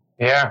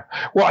 Yeah.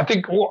 Well, I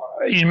think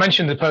you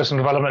mentioned the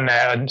personal development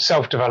there and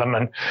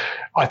self-development.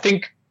 I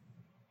think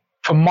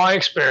from my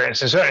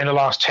experience, and certainly in the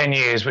last 10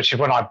 years, which is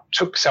when I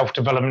took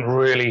self-development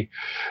really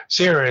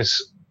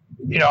serious,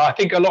 you know, I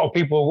think a lot of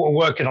people are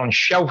working on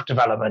shelf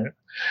development.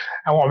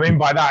 And what I mean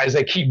by that is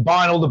they keep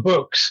buying all the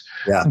books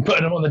and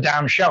putting them on the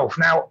damn shelf.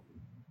 Now,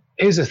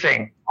 here's the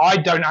thing. I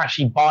don't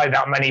actually buy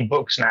that many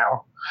books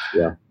now.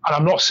 Yeah. And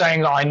I'm not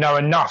saying that I know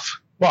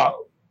enough, but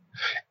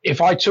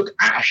if I took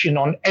action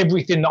on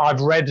everything that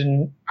I've read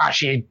and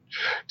actually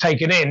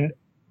taken in,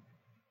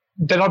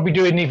 then I'd be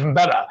doing even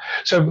better.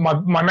 So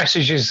my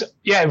message is,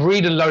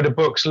 read a load of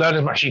books, learn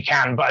as much as you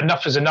can, but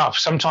enough is enough.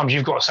 Sometimes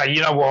you've got to say,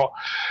 you know what,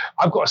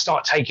 I've got to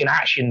start taking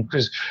action,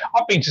 because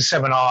I've been to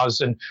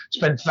seminars and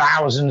spent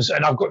thousands,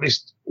 and I've got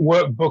this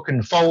workbook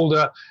and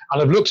folder,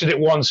 and I've looked at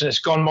it once and it's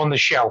gone on the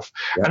shelf.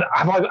 Yeah. And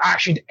have I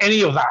actioned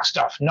any of that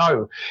stuff?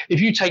 No.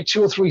 If you take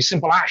 2 or 3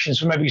 simple actions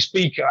from every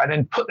speaker and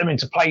then put them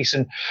into place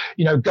and,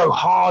 you know, go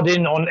hard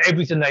in on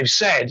everything they've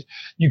said,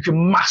 you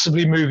can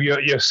massively move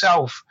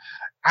yourself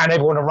and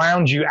everyone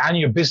around you and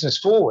your business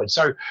forward.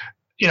 So,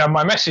 you know,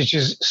 my message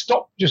is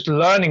stop just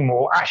learning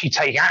more, actually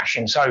take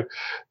action. So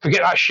forget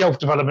that shelf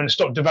development,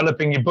 stop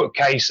developing your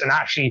bookcase and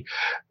actually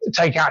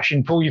take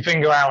action, pull your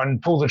finger out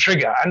and pull the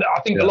trigger. And I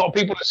think a lot of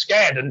people are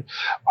scared. And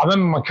I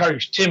remember my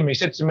coach, Tim, he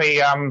said to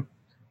me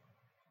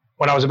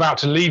when I was about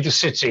to leave the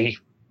city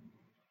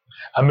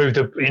and move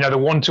the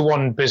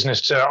one-to-one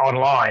business to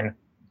online,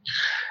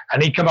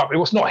 and he come up, it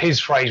was not his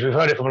phrase, we've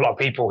heard it from a lot of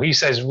people. He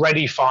says,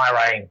 ready, fire,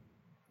 aim.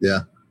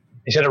 Yeah.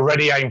 He said a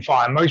ready, aim,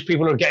 fire. Most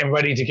people are getting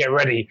ready to get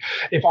ready.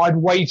 If I'd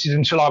waited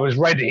until I was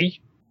ready,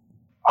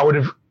 I would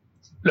have,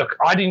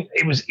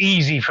 it was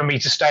easy for me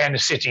to stay in the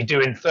city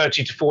doing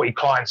 30 to 40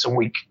 clients a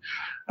week.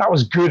 That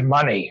was good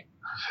money.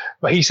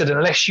 But he said,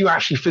 unless you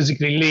actually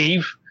physically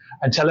leave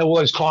and tell all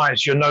those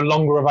clients you're no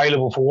longer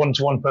available for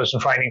one-to-one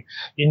personal training,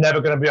 you're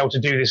never going to be able to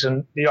do this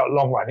in the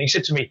long run. And he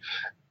said to me,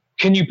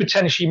 can you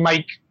potentially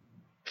make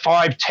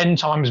 5-10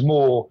 times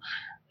more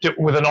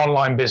with an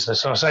online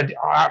business? And I said,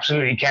 I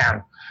absolutely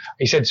can.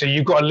 He said, so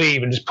you've got to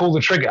leave and just pull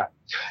the trigger.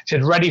 He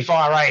said, ready,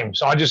 fire, aim.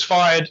 So I just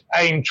fired,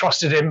 aimed,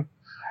 trusted him.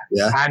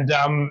 Yeah. And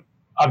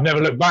I've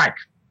never looked back.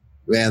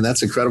 Man,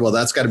 that's incredible.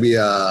 That's got to be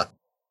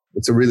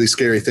it's a really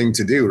scary thing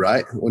to do,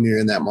 right? When you're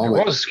in that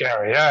moment. It was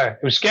scary, yeah.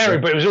 It was scary,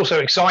 but it was also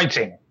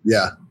exciting.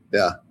 Yeah.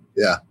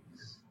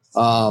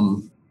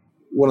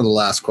 One of the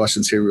last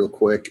questions here real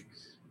quick.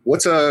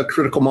 What's a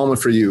critical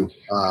moment for you?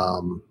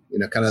 You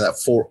know, kind of that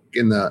fork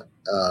in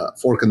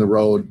the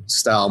road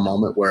style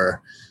moment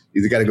where you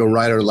either got to go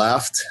right or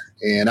left.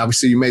 And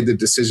obviously you made the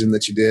decision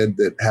that you did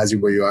that has you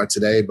where you are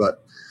today.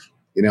 But,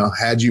 you know,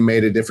 had you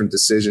made a different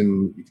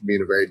decision, you could be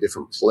in a very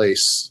different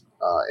place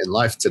in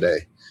life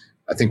today.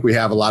 I think we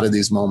have a lot of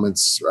these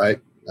moments,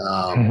 right?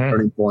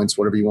 Turning points,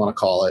 whatever you want to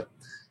call it.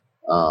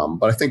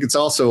 But I think it's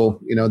also,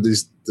 you know,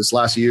 this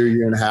last year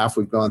and a half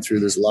we've gone through,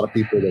 there's a lot of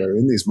people that are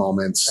in these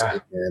moments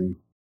and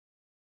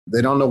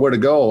they don't know where to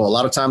go. A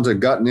lot of times their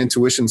gut and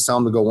intuition tell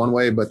them to go one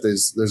way, but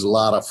there's a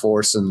lot of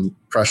force and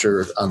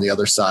pressure on the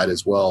other side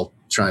as well,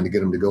 trying to get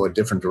them to go a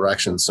different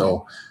direction.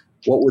 So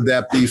what would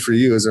that be for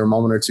you? Is there a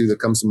moment or two that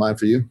comes to mind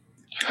for you?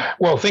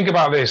 Well, think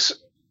about this.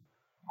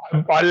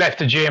 I left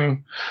the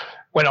gym,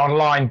 went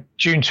online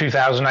June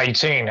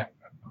 2018.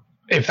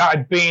 If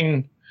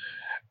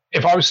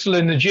I was still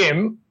in the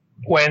gym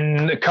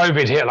when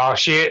COVID hit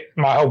last year,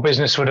 my whole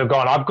business would have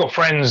gone. I've got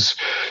friends,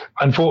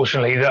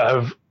 unfortunately, that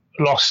have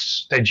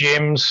lost their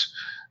gyms,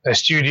 their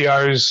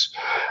studios,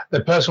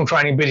 their personal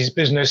training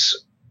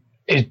business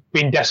is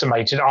being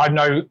decimated. I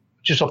know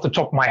just off the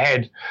top of my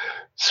head,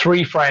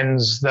 3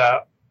 friends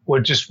that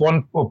were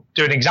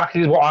doing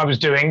exactly what I was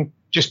doing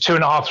just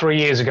 2.5, 3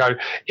 years ago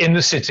in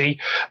the city,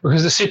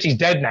 because the city's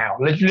dead now.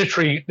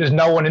 Literally, there's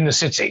no one in the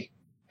city.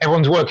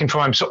 Everyone's working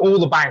from home. So all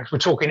the banks, we're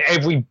talking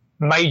every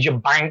major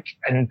bank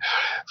and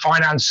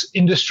finance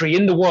industry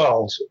in the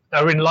world,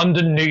 they're in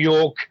London, New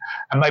York,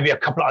 and maybe a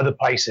couple of other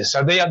places.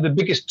 So they are the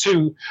biggest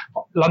 2,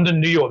 London,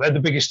 New York, they're the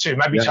biggest 2,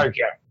 maybe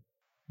Tokyo.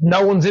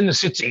 No one's in the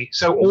city.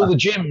 So all the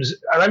gyms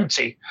are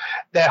empty.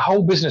 Their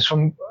whole business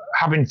from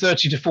having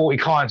 30 to 40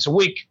 clients a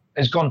week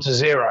has gone to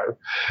 0.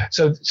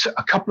 So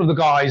a couple of the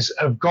guys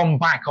have gone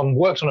back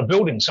worked on a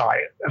building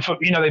site.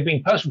 They've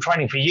been personal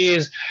training for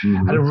years,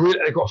 and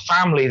they've got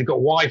family, they've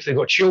got wife, they've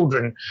got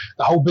children.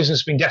 The whole business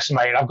has been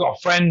decimated. I've got a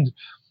friend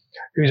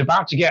who's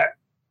about to get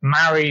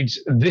married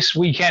this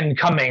weekend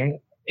coming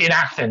in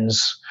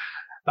Athens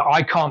that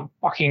I can't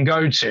fucking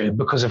go to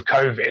because of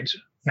COVID.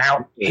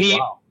 Now, he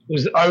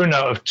was the owner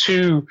of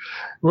 2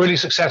 really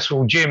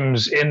successful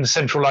gyms in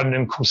central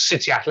London called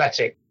City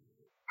Athletic,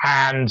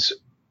 and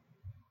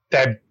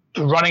they're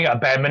running at a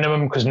bare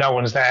minimum because no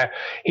one's there.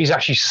 He's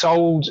actually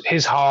sold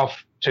his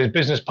half to his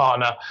business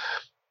partner.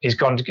 He's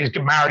got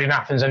married in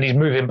Athens and he's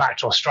moving back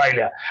to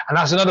Australia. And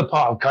that's another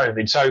part of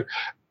COVID. So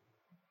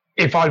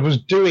if I was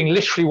doing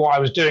literally what I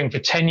was doing for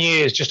 10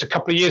 years, just a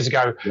couple of years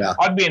ago,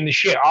 I'd be in the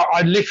shit.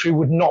 I literally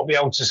would not be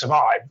able to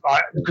survive,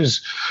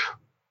 because,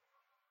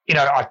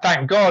 I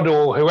thank God,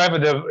 or whoever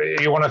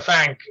you want to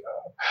thank,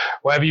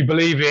 whatever you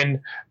believe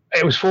in,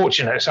 it was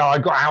fortunate. So I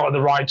got out at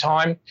the right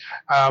time.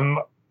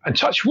 And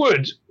touch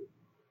wood,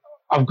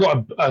 I've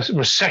got a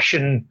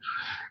recession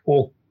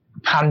or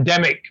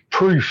pandemic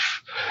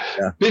proof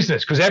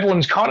business, because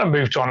everyone's kind of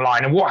moved to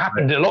online. And what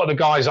happened, a lot of the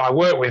guys I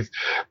work with,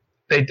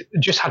 they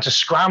just had to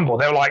scramble.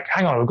 They were like,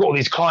 hang on, we've got all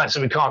these clients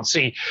that we can't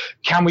see.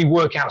 Can we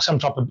work out some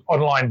type of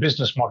online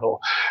business model?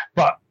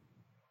 But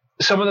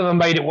some of them have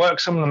made it work,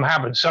 some of them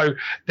haven't. So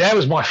there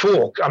was my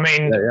fork. I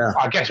mean,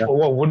 I guess, it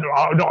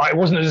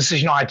wasn't a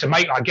decision I had to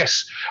make. I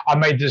guess I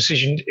made the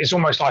decision. It's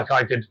almost like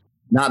I could,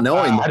 not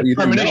knowing. I had a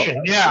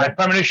premonition. I had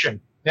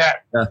premonition. Yeah,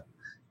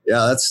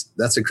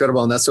 that's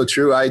incredible, and that's so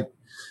true. I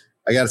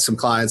got some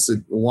clients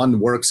that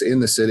one works in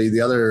the city, the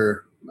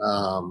other,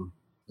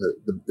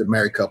 the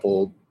married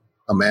couple,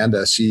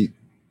 Amanda,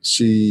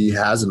 she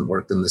hasn't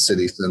worked in the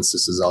city since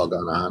this has all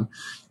gone on.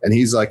 And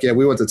he's like,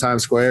 we went to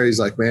Times Square. He's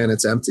like, man,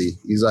 it's empty.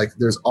 He's like,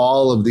 there's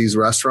all of these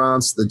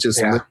restaurants that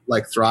just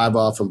thrive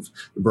off of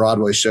the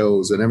Broadway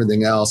shows and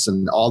everything else.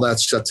 And all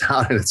that's shut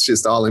down and it's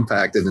just all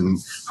impacted, and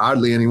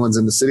hardly anyone's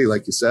in the city,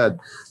 like you said,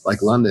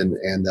 like London.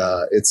 And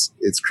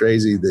it's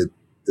crazy that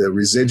the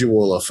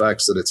residual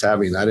effects that it's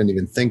having. I didn't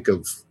even think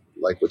of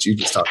like what you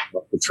just talked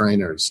about, the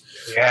trainers.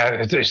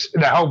 Yeah,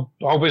 the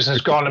whole business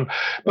gone.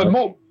 But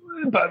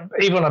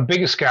even on a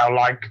bigger scale,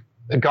 like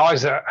the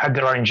guys that had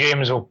their own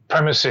gyms or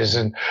premises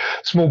and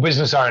small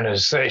business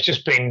owners, it's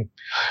just been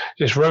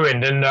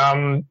ruined. And,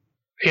 I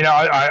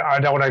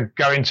don't want to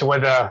go into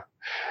whether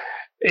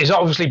it's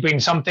obviously been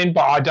something,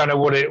 but I don't know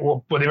what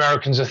the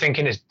Americans are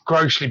thinking. It's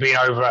grossly been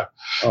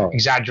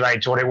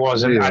exaggerated to what it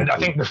was. And I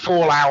think the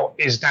fallout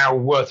is now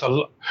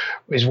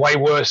is way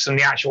worse than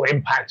the actual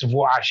impact of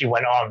what actually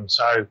went on.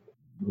 So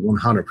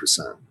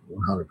 100%.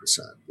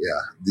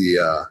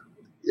 Yeah.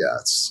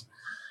 It's,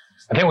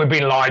 I think we've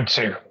been lied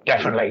to,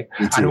 definitely.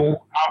 And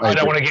I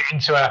don't want to get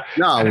into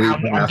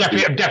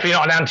I'm definitely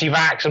not an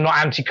anti-vax. I'm not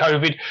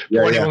anti-COVID.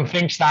 If anyone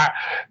thinks that,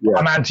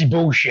 I'm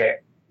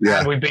anti-bullshit. Yeah.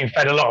 And we've been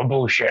fed a lot of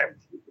bullshit.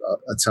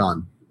 A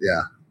ton.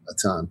 Yeah, a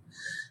ton.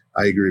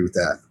 I agree with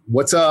that.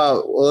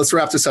 Let's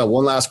wrap this up.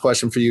 One last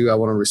question for you. I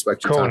want to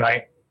respect your time.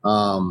 Mate.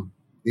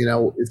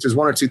 If there's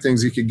 1 or 2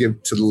 things you could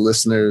give to the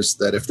listeners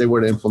that if they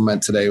were to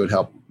implement today would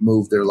help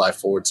move their life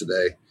forward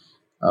today,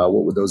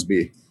 what would those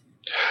be?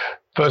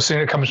 First thing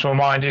that comes to my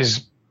mind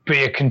is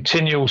be a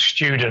continual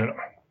student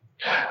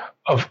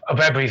of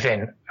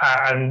everything,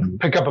 and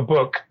pick up a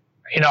book.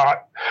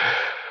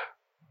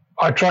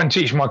 I try and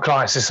teach my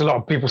clients this. A lot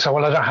of people say,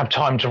 well, I don't have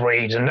time to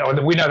read. And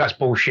we know that's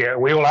bullshit.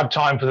 We all have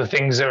time for the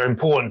things that are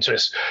important to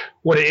us.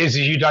 What it is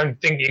you don't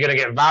think you're going to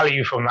get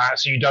value from that,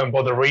 so you don't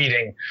bother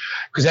reading.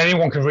 Because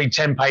anyone can read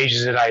 10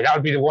 pages a day. That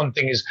would be the one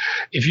thing is,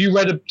 if you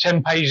read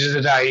 10 pages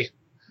a day,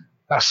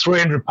 that's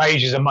 300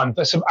 pages a month.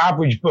 That's an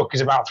average book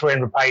is about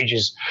 300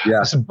 pages. Yeah.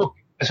 That's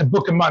a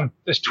book a month.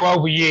 There's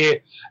 12 a year.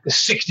 There's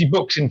 60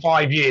 books in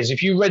 5 years.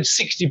 If you read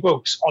 60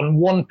 books on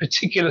one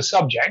particular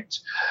subject,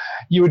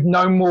 you would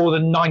know more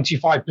than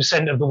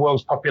 95% of the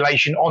world's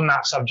population on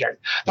that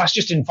subject. That's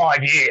just in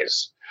 5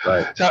 years.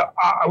 Right. So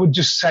I would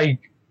just say,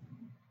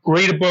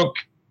 read a book,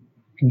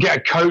 get a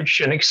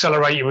coach and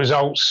accelerate your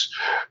results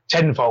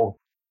tenfold.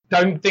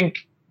 Don't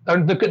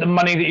look at the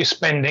money that you're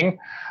spending.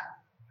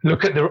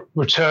 Look at the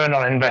return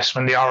on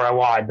investment, the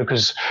ROI,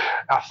 because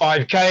that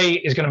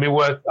 5K is going to be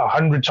worth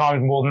 100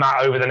 times more than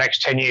that over the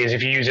next 10 years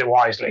if you use it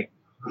wisely.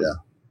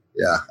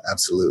 Yeah,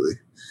 absolutely.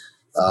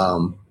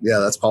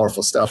 That's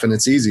powerful stuff. And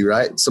it's easy,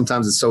 right?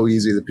 Sometimes it's so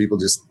easy that people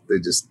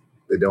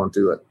they don't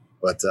do it.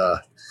 But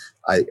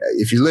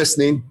if you're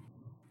listening,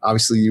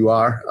 obviously you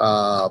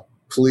are,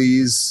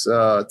 please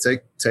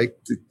take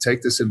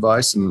this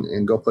advice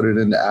and go put it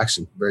into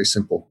action. Very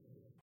simple.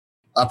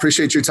 I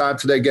appreciate your time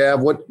today,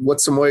 Gav.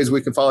 What's some ways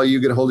we can follow you,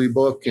 get a hold of your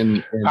book?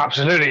 And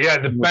absolutely, yeah.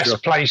 The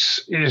best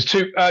place is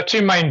two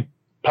main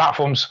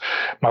platforms.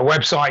 My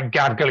website,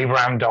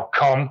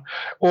 gavgillibrand.com,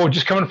 or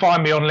just come and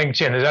find me on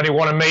LinkedIn. There's only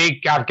one of me,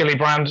 Gav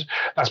Gillibrand.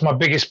 That's my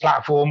biggest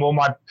platform. All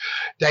my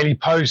daily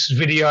posts,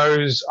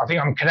 videos. I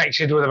think I'm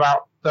connected with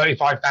about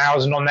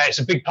 35,000 on there. It's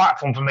a big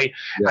platform for me.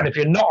 Yeah. And if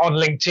you're not on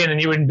LinkedIn and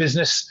you're in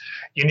business,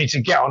 you need to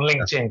get on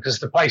LinkedIn because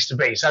it's the place to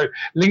be. So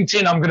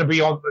LinkedIn, I'm going to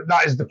be on.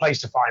 That is the place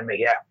to find me.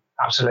 Yeah.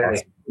 Absolutely.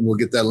 Awesome. We'll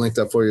get that linked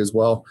up for you as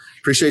well.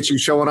 Appreciate you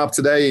showing up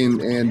today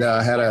and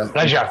had a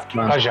pleasure.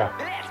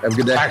 Have a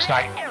good day. Thanks,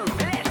 Nate.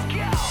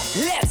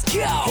 Let's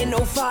go. In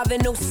 05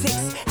 and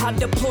 06, I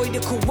deployed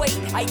to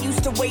Kuwait. I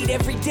used to wait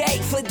every day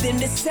for them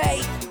to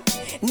say,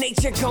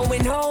 nature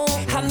going home.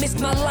 I missed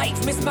my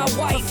life, missed my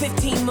wife.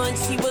 15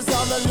 months, she was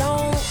all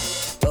alone.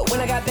 But when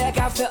I got back,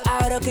 I felt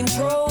out of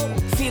control.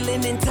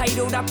 Feeling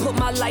entitled, I put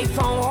my life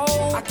on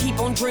hold. I keep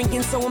on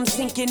drinking, so I'm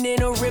sinking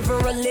in a river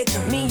of liquor.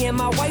 Me and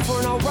my wife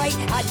weren't alright,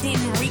 I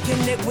didn't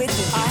reconnect with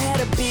her. I had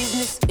a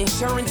business,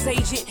 insurance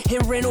agent,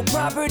 and rental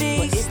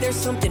properties. But is there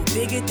something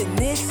bigger than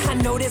this? I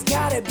know there's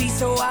gotta be,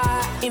 so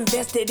I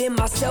invested in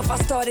myself. I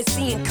started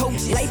seeing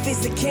coaches. Life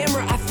is a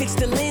camera, I fixed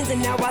the lens,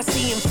 and now I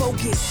see in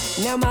focus.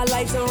 Now my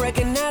life's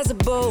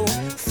unrecognizable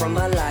from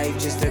my life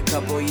just a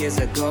couple years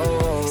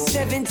ago.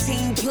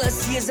 17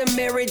 plus years of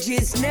marriage,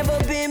 it's never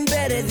been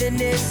better than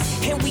this.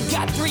 And we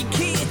got 3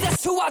 kids,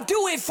 that's who I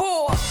do it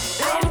for.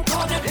 I'm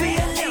called to be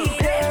a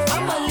leader.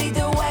 I'ma lead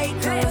the way,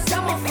 cause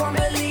I'm a firm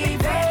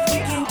believer. We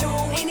can do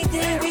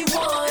anything we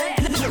want.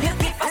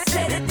 If I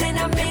said it, then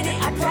I meant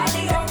it. I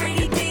probably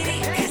already did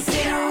it.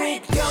 Consider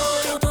it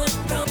done.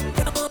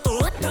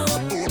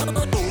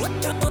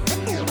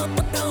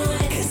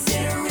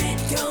 Consider it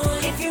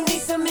done. If you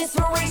need some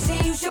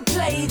inspiration, you should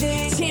play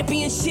this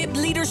Championship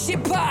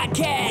Leadership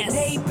Podcast with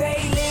Nate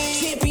Bailey.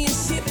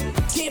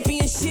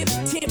 Championship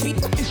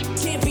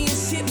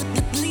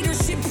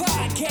Leadership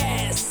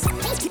Podcast.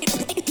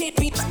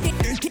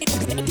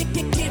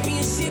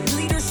 Championship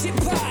Leadership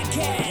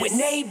Podcast with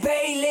Nate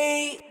Bailey.